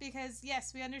 Mm-hmm. Because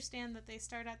yes, we understand that they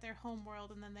start at their home world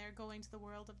and then they're going to the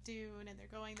world of Dune and they're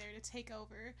going there to take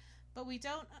over, but we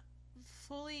don't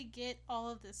fully get all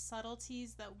of the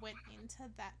subtleties that went into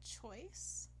that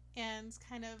choice and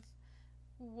kind of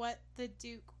what the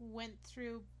Duke went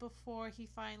through before he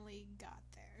finally got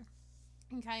there.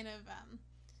 And kind of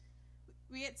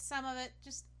we get some of it,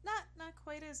 just not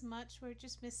quite as much. We're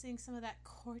just missing some of that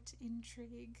court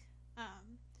intrigue,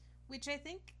 which I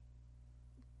think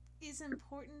is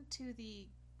important to the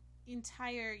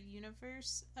entire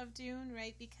universe of Dune,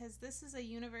 right? Because this is a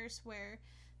universe where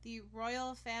the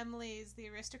royal families, the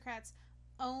aristocrats,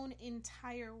 own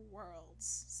entire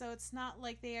worlds. So it's not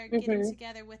like they are getting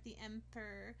together with the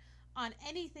emperor on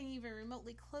anything even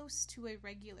remotely close to a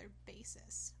regular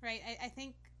basis, right? I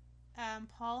think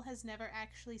Paul has never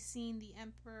actually seen the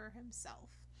emperor himself.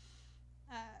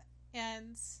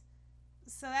 And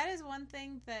so that is one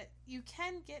thing that you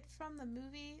can get from the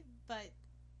movie, but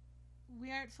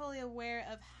we aren't fully aware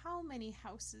of how many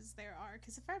houses there are.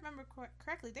 Because if I remember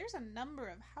correctly, there's a number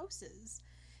of houses,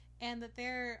 and that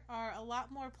there are a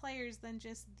lot more players than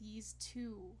just these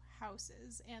two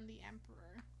houses and the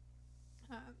emperor.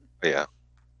 Yeah.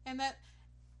 And that,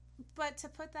 but to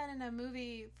put that in a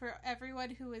movie for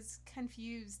everyone who is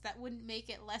confused, that wouldn't make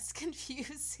it less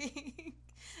confusing.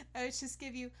 That would just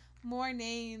give you more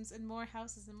names and more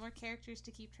houses and more characters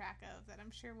to keep track of that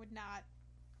I'm sure would not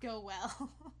go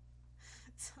well.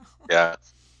 So. Yeah.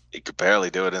 He could barely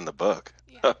do it in the book.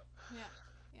 Yeah.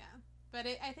 But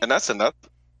I think. And that's enough.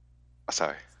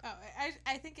 Sorry. Oh,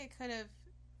 I think it could have.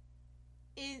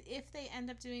 If they end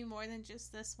up doing more than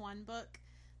just this one book,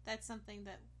 that's something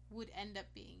that would end up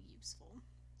being useful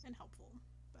and helpful.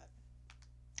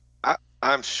 But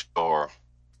I'm sure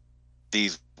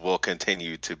these will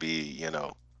continue to be,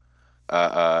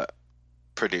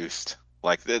 produced.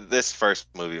 Like this first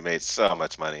movie made so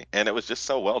much money, and it was just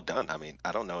so well done. I mean,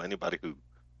 I don't know anybody who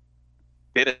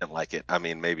didn't like it. I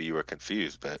mean, maybe you were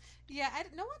confused, but yeah,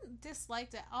 no one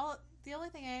disliked it. The only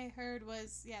thing I heard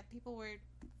was people were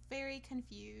very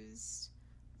confused.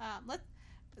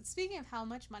 Speaking of how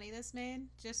much money this made,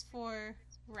 just for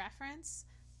reference,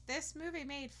 this movie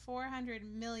made $400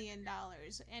 million,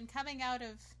 and coming out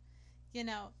of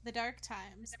the dark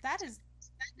times, that is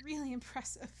really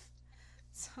impressive.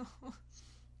 So,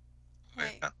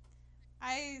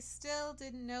 I still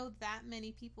didn't know that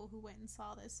many people who went and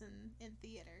saw this in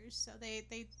theaters, so they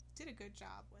did a good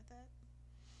job with it.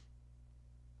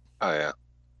 Oh yeah,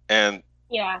 and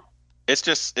yeah, it's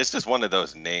just one of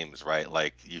those names, right?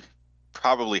 Like you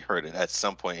probably heard it at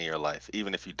some point in your life,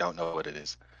 even if you don't know what it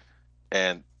is.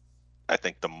 And I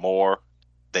think the more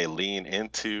they lean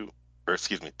into, or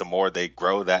excuse me, the more they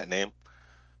grow that name,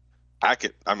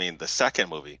 the second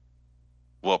movie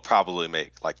will probably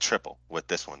make like triple what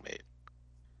this one made,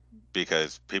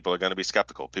 because people are going to be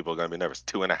skeptical. People are going to be nervous.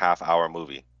 2.5 hour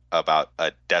movie about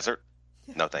a desert?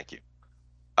 No, thank you.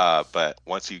 But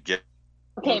once you get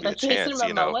Okay, movie a but Jason chance,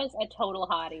 you know. Momoa's a total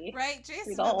hottie Right, through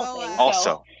Jason the whole Momoa. thing.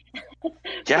 Also, So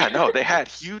yeah, no, they had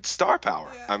huge star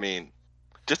power. Yeah. I mean,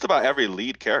 just about every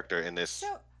lead character in this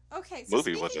So, okay, so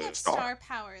movie was speaking a of star. star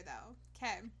power, though,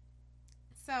 okay.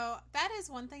 So that is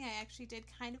one thing I actually did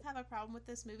kind of have a problem with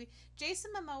this movie.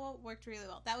 Jason Momoa worked really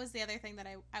well. That was the other thing that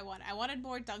I wanted. I wanted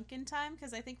more Duncan time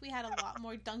because I think we had a lot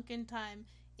more Duncan time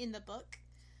in the book.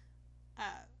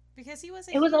 Because he was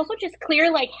it was also just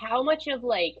clear like how much of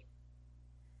like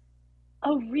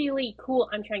a really cool,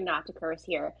 I'm trying not to curse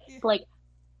here, but like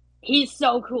he's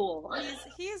so cool.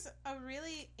 He's a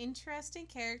really interesting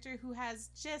character who has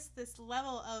just this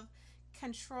level of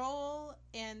control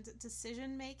and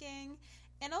decision making.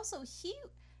 And also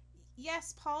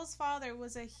yes, Paul's father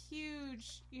was a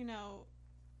huge,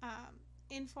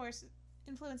 influence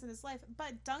in his life,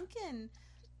 but Duncan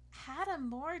had a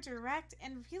more direct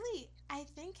and really, I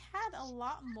think, had a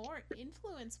lot more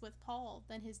influence with Paul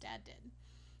than his dad did.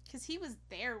 Because he was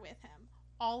there with him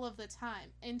all of the time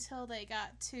until they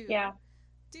got to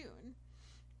Dune.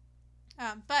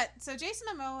 But so Jason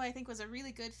Momoa, I think, was a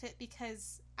really good fit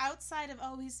because outside of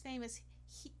he's famous,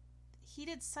 he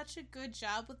did such a good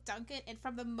job with Duncan, and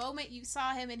from the moment you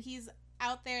saw him and he's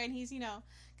out there and he's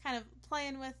kind of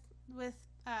playing with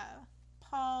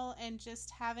Paul and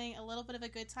just having a little bit of a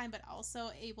good time, but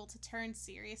also able to turn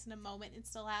serious in a moment and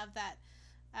still have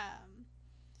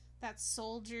that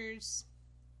soldier's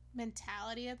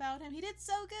mentality about him. He did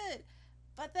so good.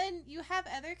 But then you have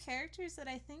other characters that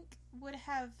I think would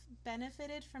have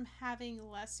benefited from having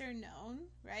lesser known,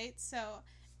 right? So,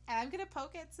 and I'm going to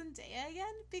poke at Zendaya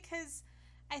again because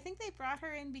I think they brought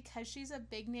her in because she's a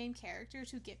big name character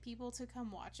to get people to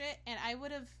come watch it. And I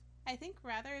would have, I think,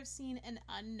 rather have seen an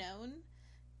unknown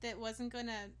that wasn't going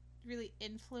to really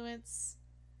influence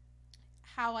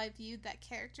how I viewed that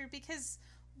character because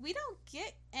we don't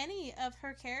get any of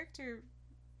her character.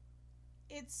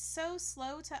 It's so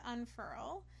slow to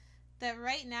unfurl that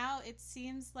right now it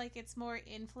seems like it's more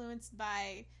influenced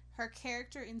by her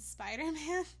character in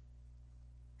Spider-Man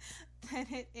than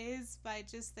it is by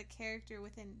just the character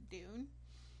within Dune.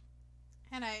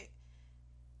 And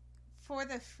for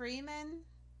the Freeman,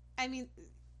 I mean,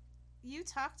 you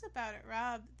talked about it,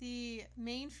 Rob. The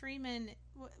main Freeman,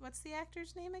 what's the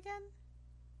actor's name again?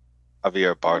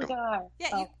 Javier Bardem.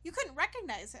 Yeah, you couldn't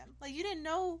recognize him. Like, you didn't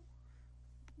know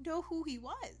who he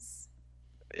was.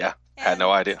 Yeah, had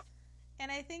no idea.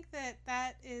 And I think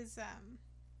that is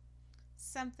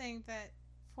something that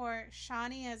for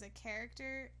Shawnee as a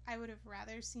character, I would have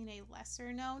rather seen a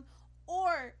lesser known,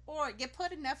 or you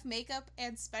put enough makeup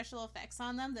and special effects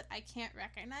on them that I can't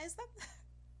recognize them.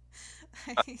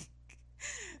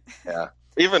 Yeah,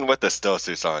 even with the still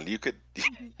suits on, you could.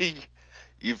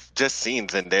 You've just seen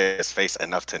Zendaya's face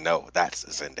enough to know that's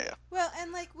Zendaya. Well,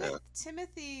 and like with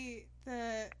Timothy,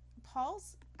 the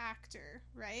Paul's actor,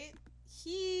 right?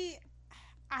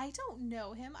 I don't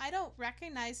know him. I don't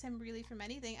recognize him really from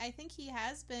anything. I think he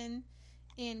has been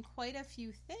in quite a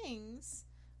few things,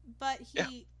 but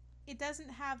it doesn't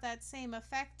have that same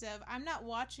effect of I'm not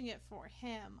watching it for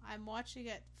him. I'm watching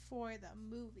it for the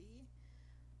movie.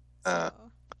 So,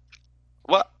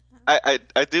 well, I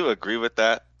do agree with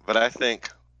that. But I think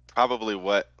probably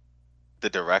what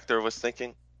the director was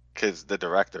thinking, because the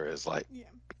director is like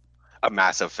a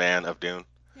massive fan of Dune,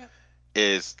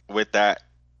 is with that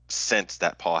sense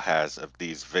that Paul has of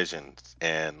these visions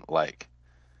and like,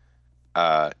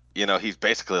 he's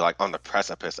basically like on the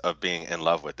precipice of being in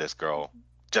love with this girl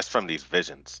just from these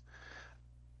visions.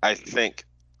 I think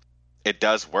it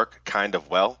does work kind of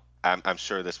well. I'm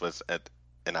sure this was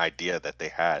an idea that they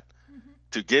had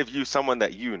to give you someone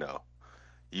that you know.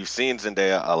 You've seen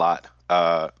Zendaya a lot.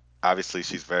 Obviously,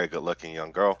 she's a very good-looking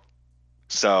young girl.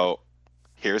 So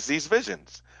here's these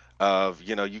visions of,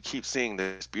 you keep seeing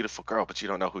this beautiful girl, but you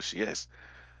don't know who she is.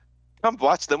 Come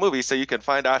watch the movie so you can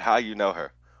find out how you know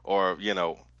her. Or,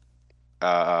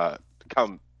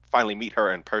 come finally meet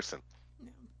her in person.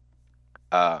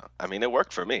 I mean, it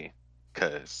worked for me.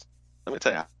 Because, let me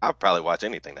tell you, I'll probably watch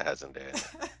anything that has Zendaya in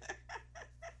it.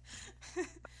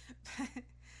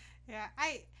 Yeah,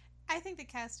 I think the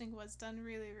casting was done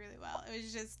really, really well. It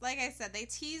was just, like I said, they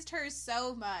teased her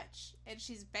so much, and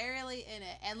she's barely in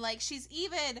it. And, like, she's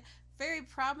even very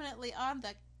prominently on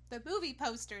the movie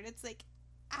poster, and it's like,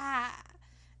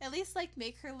 at least, like,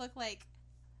 make her look like,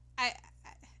 at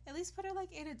least put her,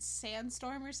 like, in a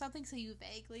sandstorm or something so you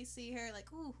vaguely see her,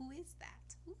 like, ooh, who is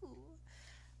that? Ooh.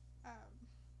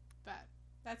 But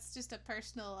that's just a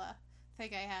personal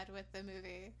thing I had with the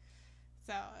movie.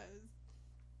 So,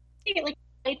 like,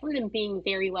 aside from them being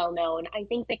very well known, I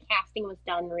think the casting was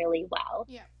done really well.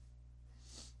 Yeah.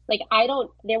 Like,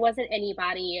 there wasn't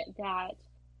anybody that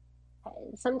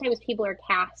sometimes people are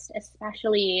cast,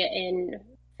 especially in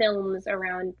films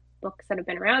around books that have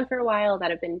been around for a while,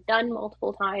 that have been done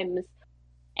multiple times,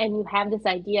 and you have this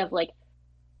idea of like,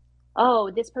 oh,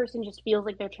 this person just feels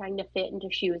like they're trying to fit into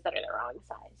shoes that are the wrong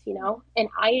size, you know? And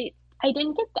I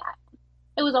didn't get that.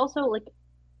 It was also like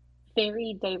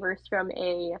very diverse from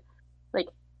a like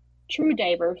true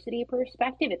diversity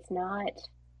perspective. It's not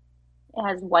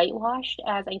as whitewashed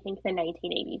as I think the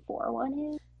 1984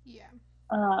 one is. Yeah.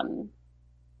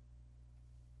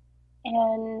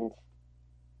 And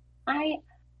I,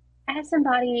 as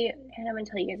somebody, and I'm gonna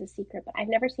tell you guys a secret, but I've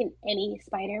never seen any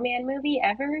Spider-Man movie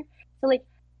ever. So like,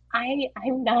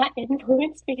 I'm not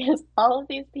influenced because all of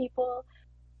these people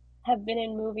have been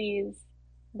in movies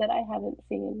that I haven't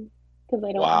seen because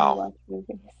I don't Wow. want to watch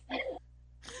movies.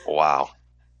 Wow.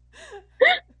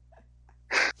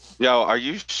 Yo, are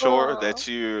you sure Oh. that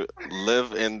you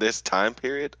live in this time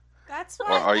period? That's Or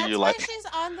why. are That's you why like- she's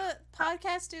on the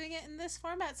podcast doing it in this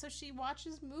format, so she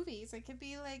watches movies. It could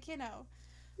be like, you know,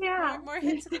 Yeah. more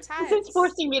hits of the times. It's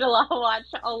forcing me to watch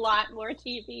a lot more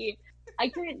TV. I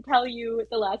couldn't tell you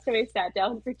the last time I sat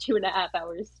down for 2.5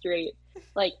 hours straight.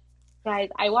 Like, guys,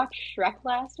 I watched Shrek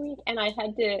last week and I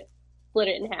had to split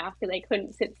it in half because I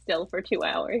couldn't sit still for 2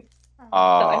 hours. So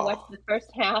I Oh, watched the first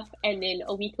half, and then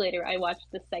a week later I watched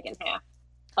the second half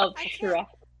of I Shrek.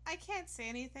 I can't say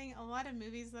anything. A lot of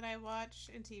movies that I watch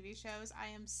and TV shows, I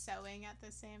am sewing at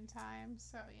the same time.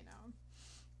 So, you know.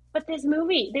 But this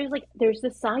movie, there's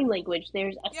the sign language,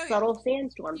 there's a Yeah. subtle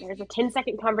sandstorm, there's a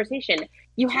 10-second conversation.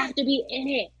 You have to be in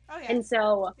it. Oh, yeah. And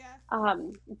so Yeah.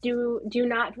 do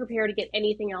not prepare to get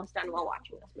anything else done while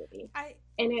watching this movie.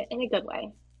 In a good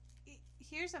way.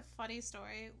 Here's a funny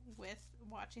story with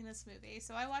watching this movie.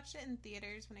 So I watched it in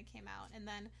theaters when it came out, and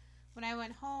then when I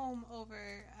went home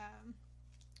over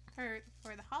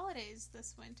for the holidays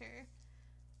this winter,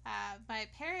 my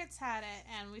parents had it,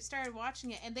 and we started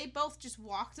watching it, and they both just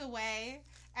walked away.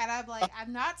 And I'm like,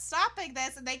 I'm not stopping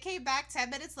this. And they came back 10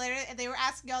 minutes later, and they were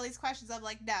asking all these questions. I'm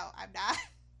like, no, I'm not.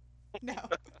 No,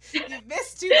 you've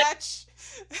missed too much.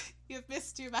 You've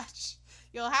missed too much.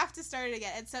 You'll have to start it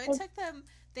again. And so it took them.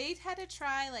 They had to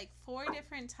try like 4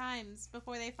 different times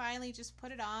before they finally just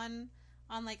put it on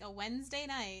like a Wednesday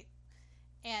night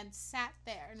and sat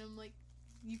there. And I'm like,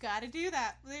 you got to do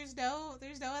that. There's no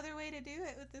other way to do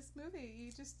it with this movie.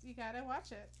 You got to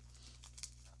watch it.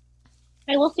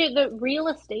 I will say the real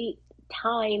estate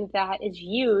time that is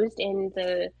used in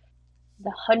the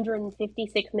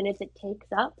 156 minutes it takes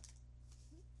up,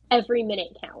 every minute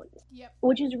counts. Yep.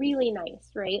 Which is really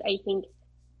nice, right? I think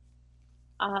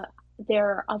there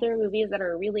are other movies that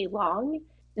are really long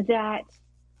that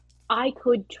I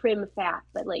could trim fat,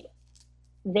 but like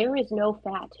there is no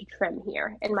fat to trim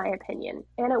here, in my opinion.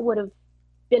 And it would have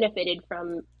benefited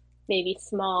from maybe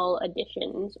small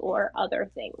additions or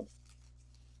other things.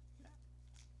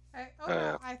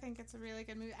 I think it's a really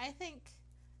good movie. I think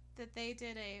that they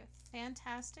did a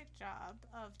fantastic job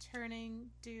of turning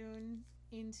Dune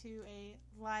into a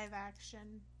live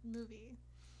action movie.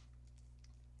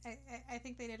 I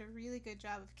think they did a really good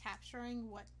job of capturing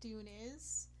what Dune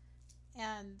is.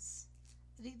 And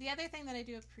the other thing that I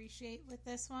do appreciate with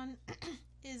this one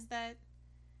is that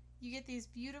you get these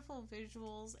beautiful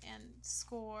visuals and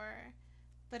score,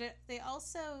 but they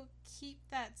also keep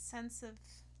that sense of,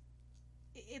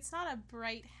 it's not a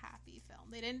bright, happy film.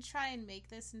 They didn't try and make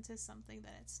this into something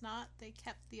that it's not. They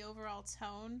kept the overall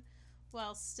tone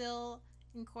while still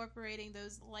incorporating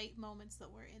those light moments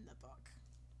that were in the book.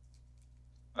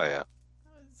 oh yeah.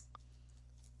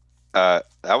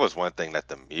 That was one thing that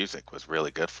the music was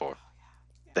really good for.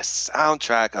 Yeah. The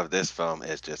soundtrack of this film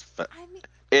is just, I mean,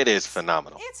 it is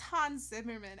phenomenal. it's Hans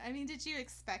Zimmerman. I mean, did you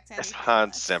expect anything It's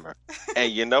Hans less? Zimmer.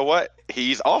 And you know what?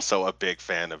 He's also a big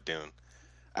fan of Dune.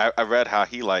 I read how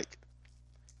he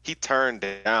turned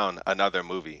down another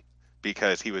movie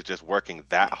because he was just working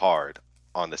that hard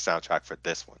on the soundtrack for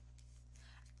this one.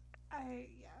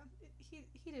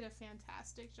 He did a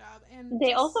fantastic job, and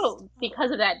They just- also,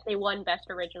 because of that, they won Best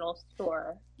Original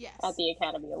Score yes, at the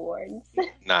Academy Awards.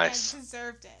 Nice. and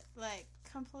deserved it, like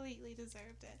completely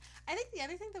deserved it. I think the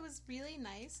other thing that was really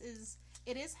nice is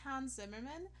it is Hans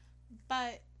Zimmerman,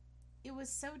 but it was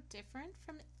so different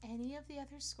from any of the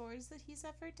other scores that he's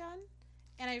ever done,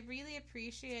 and I really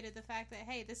appreciated the fact that,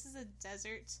 hey, this is a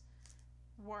desert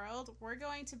world. We're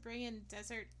going to bring in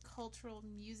desert cultural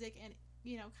music and,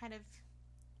 you know, kind of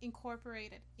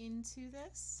incorporate it into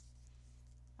this.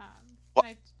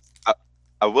 Well, I-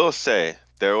 I will say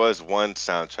there was one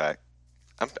soundtrack.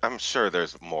 I'm sure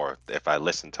there's more if I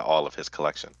listen to all of his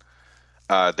collection.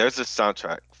 There's a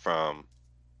soundtrack from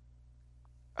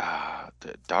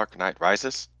the Dark Knight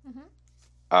Rises, Mm-hmm.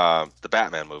 the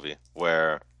Batman movie,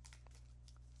 where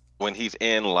when he's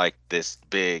in like this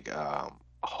big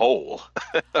hole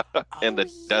in Oh the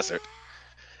yeah. desert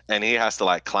and he has to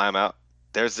like climb out.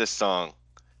 There's this song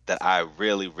that I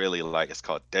really, really like. It's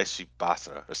called Deshi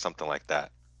Basra or something like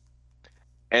that.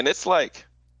 And it's like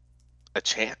a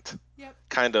chant, Yep.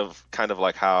 kind of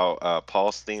like how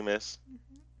Paul's theme is.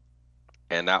 Mm-hmm.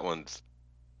 And that one's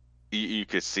you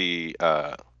could see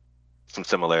some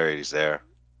similarities there.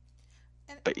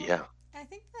 And But well, yeah. I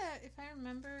think that if I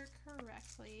remember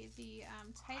correctly, the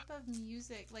type of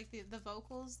music, like the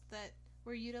vocals that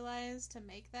were utilized to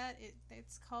make that,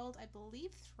 it's called, I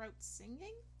believe, throat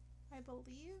singing. I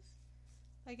believe,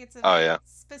 like it's a Oh very yeah.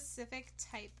 specific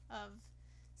type of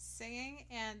singing,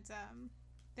 and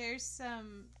there's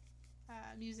some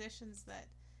musicians that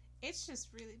it's just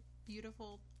really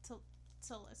beautiful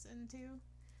to listen to.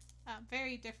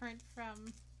 Very different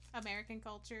from American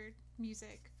culture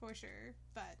music for sure,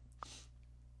 but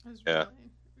it was Yeah.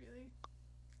 really, really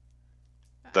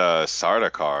fun. The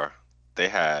Sardaukar, they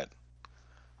had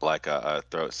like a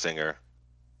throat singer,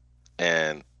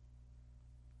 and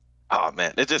oh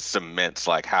man, it just cements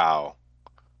like how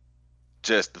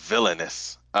just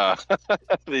villainous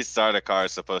these Sardaukar are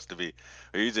supposed to be.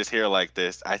 Where you just hear like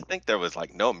this. I think there was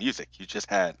like no music. You just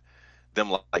had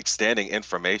them like standing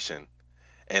information,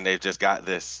 and they've just got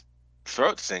this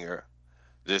throat singer,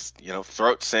 just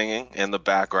throat singing in the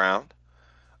background,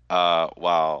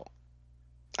 while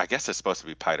I guess it's supposed to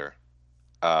be Piter,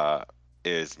 uh,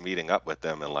 is meeting up with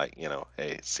them and like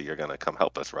hey, so you're gonna come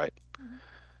help us, right? Mhm.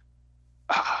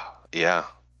 Yeah,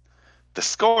 the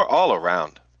score all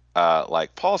around,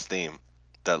 like Paul's theme,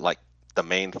 the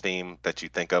main theme that you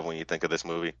think of when you think of this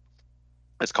movie,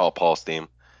 it's called Paul's theme.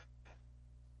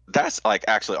 That's like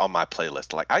actually on my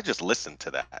playlist. Like I just listen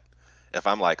to that if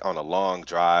I'm like on a long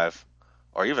drive,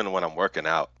 or even when I'm working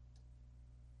out.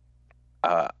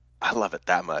 Uh, I love it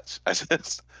that much. I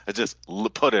just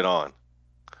put it on.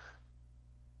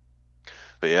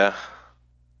 But yeah,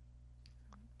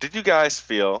 did you guys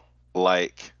feel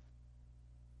like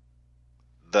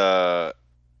the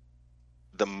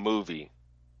the movie?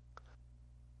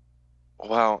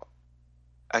 Well,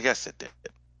 I guess it did.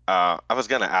 I was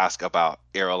gonna ask about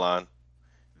Irulan,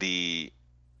 the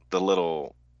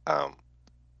little I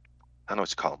don't know what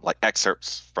you call them, like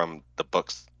excerpts from the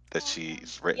books that Oh yeah.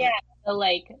 she's written. Yeah, the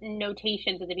like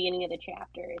notations at the beginning of the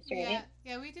chapters, Yeah, right?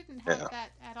 yeah, we didn't have Yeah,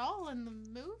 that at all in the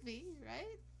movie,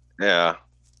 right? yeah.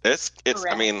 It's.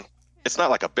 I Correct. mean, it's Yeah. not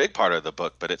like a big part of the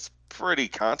book, but it's pretty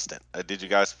constant. Did you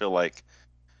guys feel like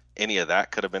any of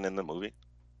that could have been in the movie?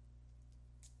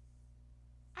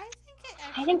 I think it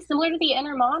I actually. think similar to the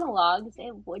inner monologues,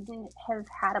 it wouldn't have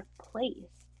had a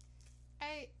place.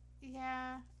 I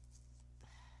Yeah.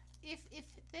 If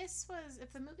this was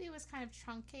if the movie was kind of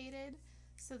truncated,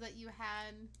 so that you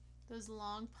had those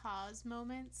long pause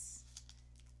moments,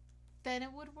 then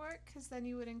it would work because then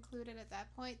you would include it at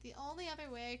that point. The only other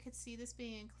way I could see this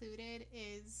being included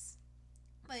is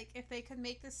like if they could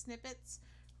make the snippets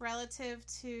relative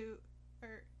to,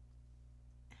 or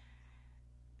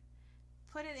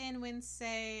put it in when,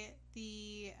 say,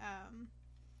 the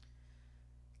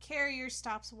carrier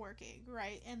stops working,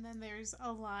 right? And then there's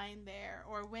a line there,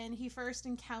 or when he first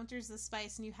encounters the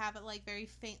spice and you have it like very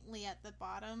faintly at the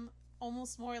bottom,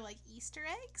 almost more like Easter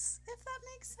eggs, if that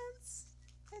makes sense.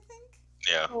 I think.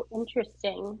 Yeah. Oh,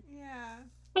 interesting. Yeah.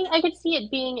 I could see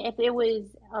it being if it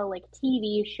was a like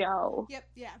TV show Yep.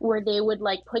 Yeah. where they would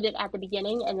like put it at the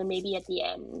beginning and then maybe at the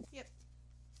end. Yep.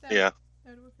 That Yeah.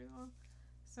 that would work really well.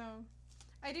 So,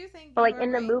 I do think But you like are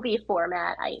in the right. movie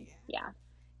format, Yeah. yeah.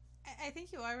 I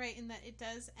think you are right in that it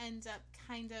does end up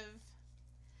kind of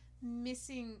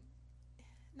missing,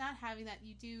 not having that.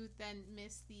 You do then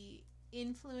miss the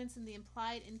influence and the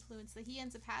implied influence that he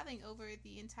ends up having over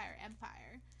the entire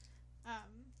empire.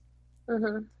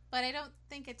 Hmm. But I don't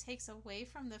think it takes away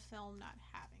from the film not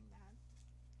having that.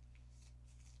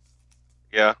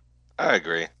 Yeah, I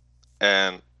agree.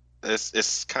 And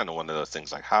it's kind of one of those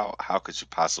things like how could you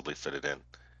possibly fit it in?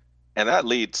 And that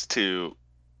leads to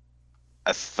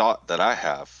a thought that I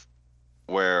have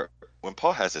where when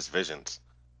Paul has his visions,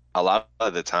 a lot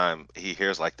of the time he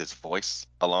hears like this voice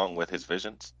along with his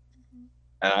visions. Mm-hmm.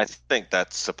 And I think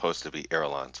that's supposed to be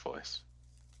Irulan's voice,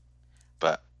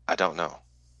 but I don't know.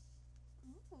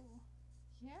 Ooh,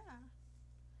 yeah.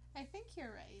 I think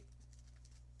you're right.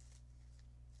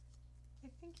 I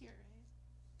think you're right.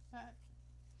 But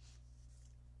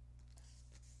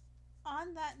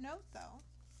on that note, though,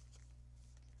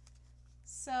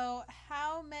 so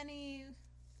how many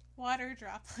water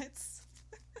droplets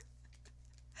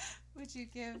would you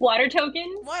give Water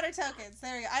tokens? water tokens?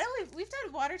 There we go. I know we've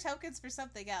done water tokens for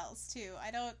something else too. I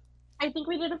think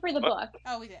we did it for the book.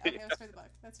 Oh, we did. Okay, it was for the book.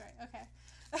 That's right. Okay.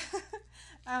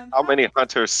 How many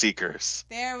hunter seekers?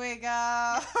 There we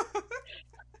go.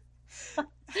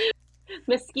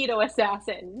 Mosquito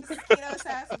assassins. Mosquito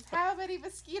assassins. How many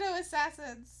mosquito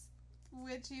assassins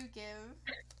would you give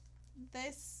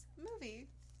this movie?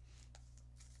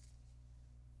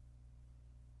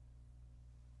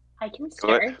 I can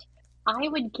start.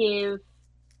 I'd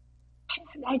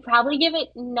probably give it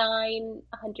 9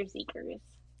 Hunter Seekers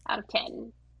out of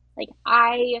 10. Like,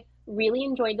 I really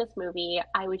enjoyed this movie.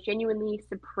 I was genuinely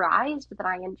surprised that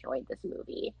I enjoyed this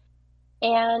movie.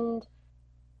 And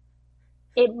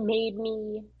it made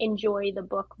me enjoy the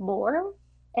book more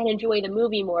and enjoy the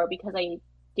movie more because I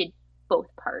did both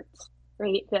parts,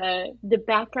 right? The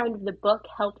background of the book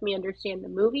helped me understand the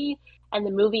movie, and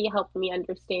the movie helped me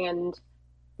understand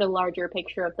the larger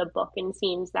picture of the book and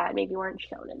scenes that maybe weren't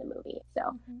shown in the movie.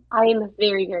 So I am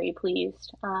very, very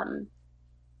pleased.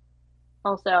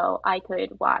 Also, I could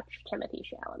watch Timothée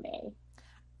Chalamet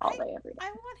all day, every day. I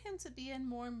want him to be in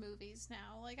more movies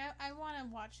now. Like, I want to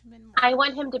watch him in more I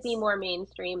want him to movies. be more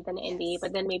mainstream than indie, Yes.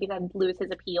 but then maybe that'd lose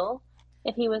his appeal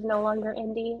if he was no longer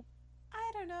indie.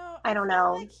 I don't know. I don't feel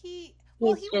know. Like He's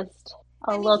he just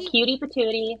a I mean, little he- cutie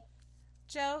patootie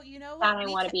Joe, you know that what? I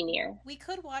We want to could- be near. We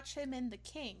could watch him in The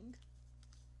King,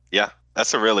 Yeah,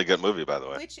 that's a really good movie, by the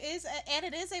way. which is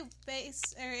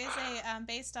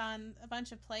based on a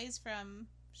bunch of plays from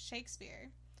Shakespeare.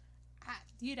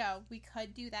 We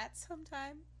could do that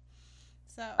sometime.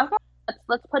 So Okay.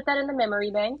 Let's put that in the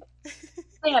memory bank.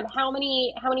 Sam, how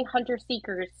many Hunter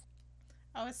Seekers?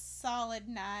 Oh, a solid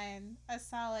 9. A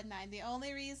solid 9. The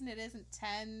only reason it isn't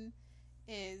 10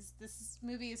 is this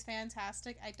movie is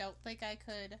fantastic. I don't think I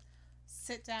could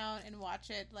sit down and watch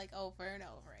it like over and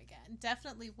over again.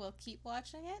 Definitely will keep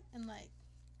watching it and like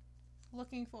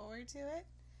looking forward to it.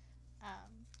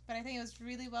 But I think it was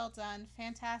really well done.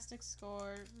 Fantastic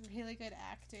score, really good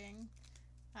acting.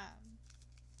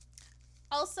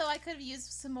 Also, I could have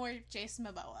used some more Jason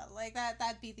Momoa. Like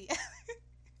that'd be the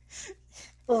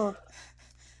Ugh.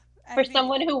 For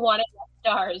someone who wanted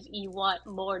stars, you want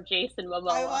more Jason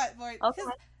Momoa. I want more. Okay.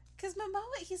 Because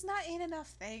Momoa, he's not in enough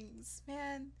things,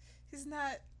 man. He's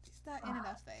not in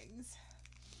enough things.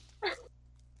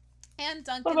 And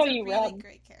Duncan's about a you, really Rob?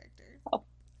 great character.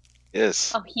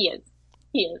 Is Oh, he is.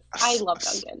 He is. I love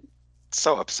Duncan.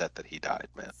 so upset that he died,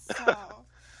 man. So,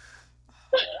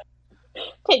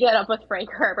 Take that up with Frank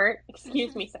Herbert.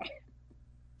 Excuse me, sir.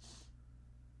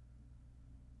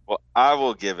 Well, I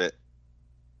will give it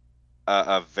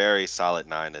a very solid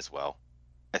 9 as well.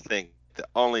 I think the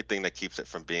only thing that keeps it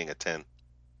from being a 10,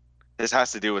 this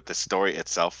has to do with the story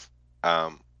itself.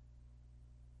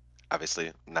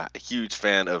 Obviously, not a huge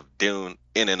fan of Dune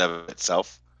in and of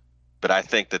itself, but I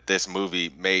think that this movie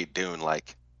made Dune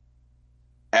like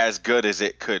as good as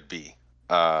it could be,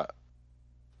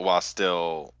 while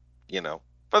still,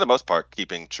 for the most part,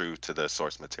 keeping true to the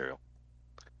source material.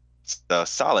 So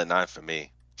solid 9 for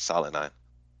me. Solid 9.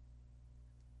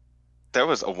 There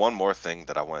was one more thing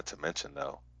that I wanted to mention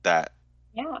though, that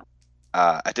Yeah.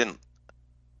 I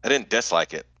didn't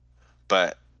dislike it,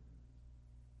 but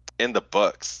in the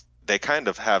books they kind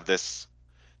of have this.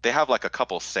 They have like a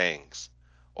couple sayings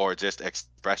or just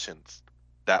expressions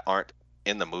that aren't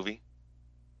in the movie.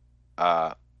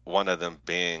 One of them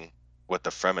being what the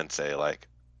Fremen say, like,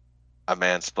 "A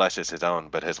man's flesh is his own,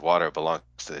 but his water belongs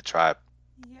to the tribe."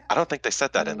 yeah. I don't think they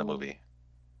said that in the movie,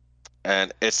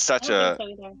 and it's such I a don't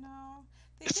think so either. No.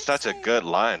 They it's did such a say- good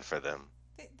line for them.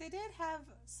 They did have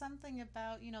something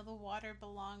about, the water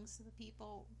belongs to the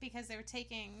people because they were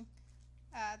taking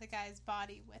the guy's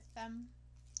body with them.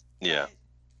 Yeah. But-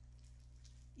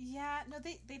 yeah, no,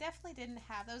 they definitely didn't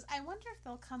have those. I wonder if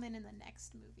they'll come in the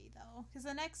next movie, though. Because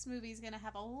the next movie is going to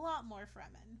have a lot more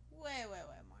Fremen. Way, way,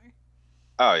 way more.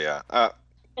 Oh yeah. And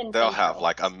They'll Central. have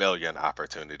like a million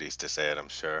opportunities to say it, I'm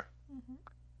sure. Mm-hmm.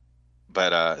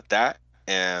 But that,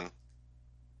 and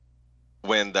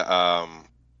when the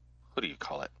what do you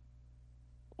call it?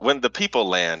 When the people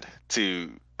land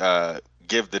to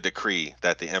give the decree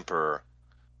that the emperor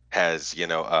has,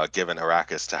 given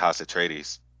Arrakis to House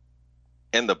Atreides,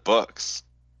 in the books,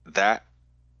 that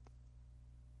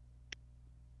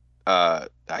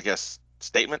I guess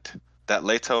statement that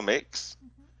Leto makes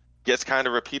Mm-hmm. gets kind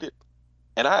of repeated,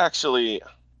 and I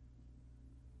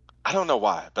don't know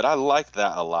why, but I like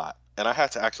that a lot, and I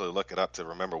had to actually look it up to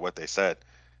remember what they said. It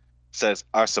says,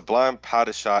 "Our sublime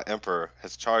Padishah Emperor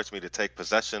has charged me to take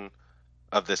possession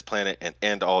of this planet and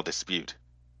end all dispute."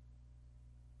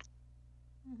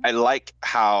 Mm-hmm. I like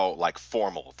how like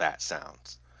formal that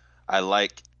sounds. I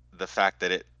like the fact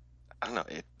that I don't know,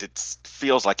 it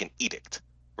feels like an edict,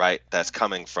 right? That's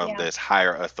coming from Yeah. this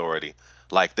higher authority.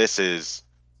 Like this is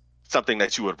something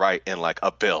that you would write in like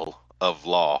a bill of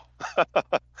law.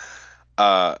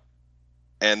 uh,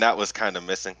 and that was kind of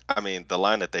missing. I mean, the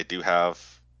line that they do have,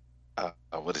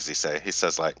 what does he say? He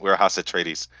says like, "We're a House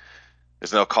Atreides.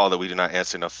 There's no call that we do not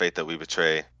answer, no fate that we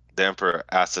betray. The Emperor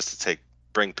asks us to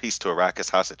bring peace to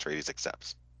Arrakis. House Atreides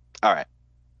accepts." All right,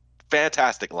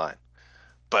 fantastic line,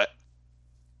 but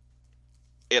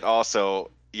it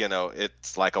also,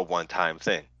 it's like a one-time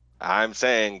thing. I'm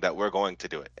saying that we're going to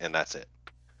do it, and that's it.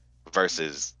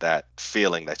 Versus that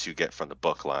feeling that you get from the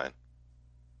book line.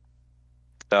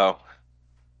 So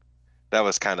that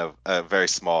was kind of a very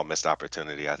small missed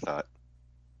opportunity, I thought.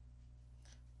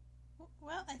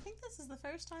 Well, I think this is the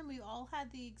first time we all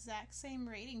had the exact same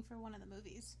rating for one of the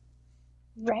movies.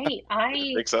 Right.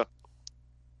 I think so.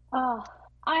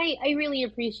 I really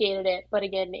appreciated it, but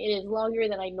again, it is longer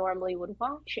than I normally would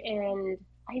watch, and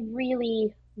I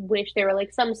really wish there were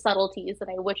like some subtleties that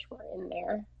I wish were in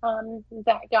there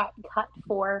that got cut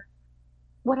for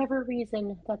whatever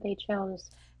reason that they chose.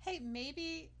 Hey,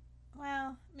 maybe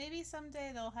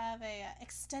someday they'll have a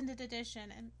extended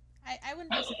edition, and I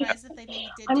wouldn't be surprised if they maybe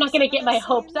did. I'm not going to get my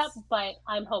hopes up, but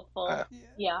I'm hopeful.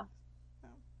 Yeah.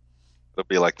 It'll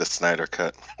be like the Snyder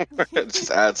Cut. It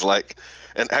just adds like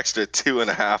an extra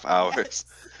 2.5 hours.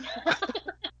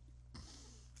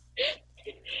 Yes.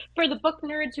 For the book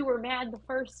nerds who were mad the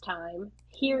first time,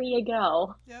 here you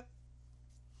go. Yep.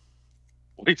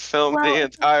 We filmed the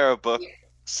entire book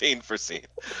scene for scene.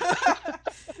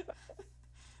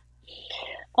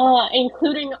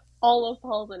 Including all of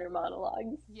Paul's inner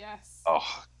monologues. Yes.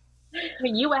 Oh.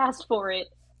 You asked for it.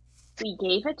 We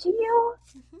gave it to you?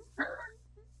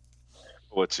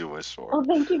 What you wish for. Well,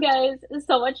 thank you guys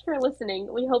so much for listening.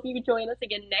 We hope you join us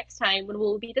again next time when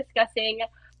we'll be discussing,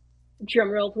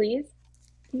 drumroll please,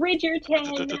 Bridgerton.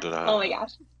 Oh my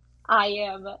gosh. I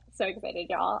am so excited,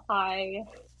 y'all. I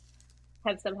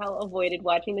have somehow avoided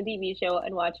watching the TV show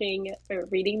and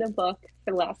reading the book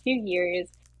for the last few years,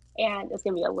 and it's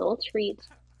going to be a little treat,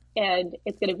 and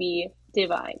it's going to be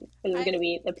divine. It's going to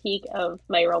be the peak of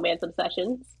my romance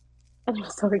obsessions. And I'm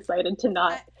so excited to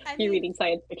not be reading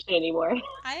science fiction anymore.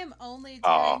 I am only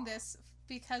doing this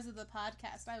because of the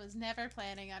podcast. I was never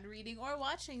planning on reading or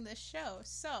watching this show,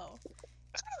 so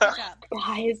good job.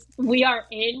 Guys, we are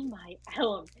in my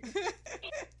element.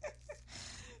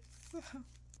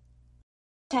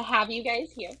 To have you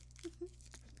guys here.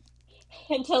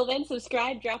 Until then,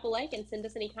 subscribe, drop a like, and send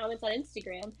us any comments on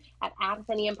Instagram at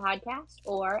Athenium Podcast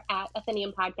or at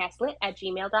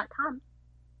atheniumpodcastlit@gmail.com.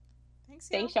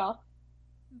 Thanks, y'all.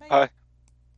 Bye. Bye.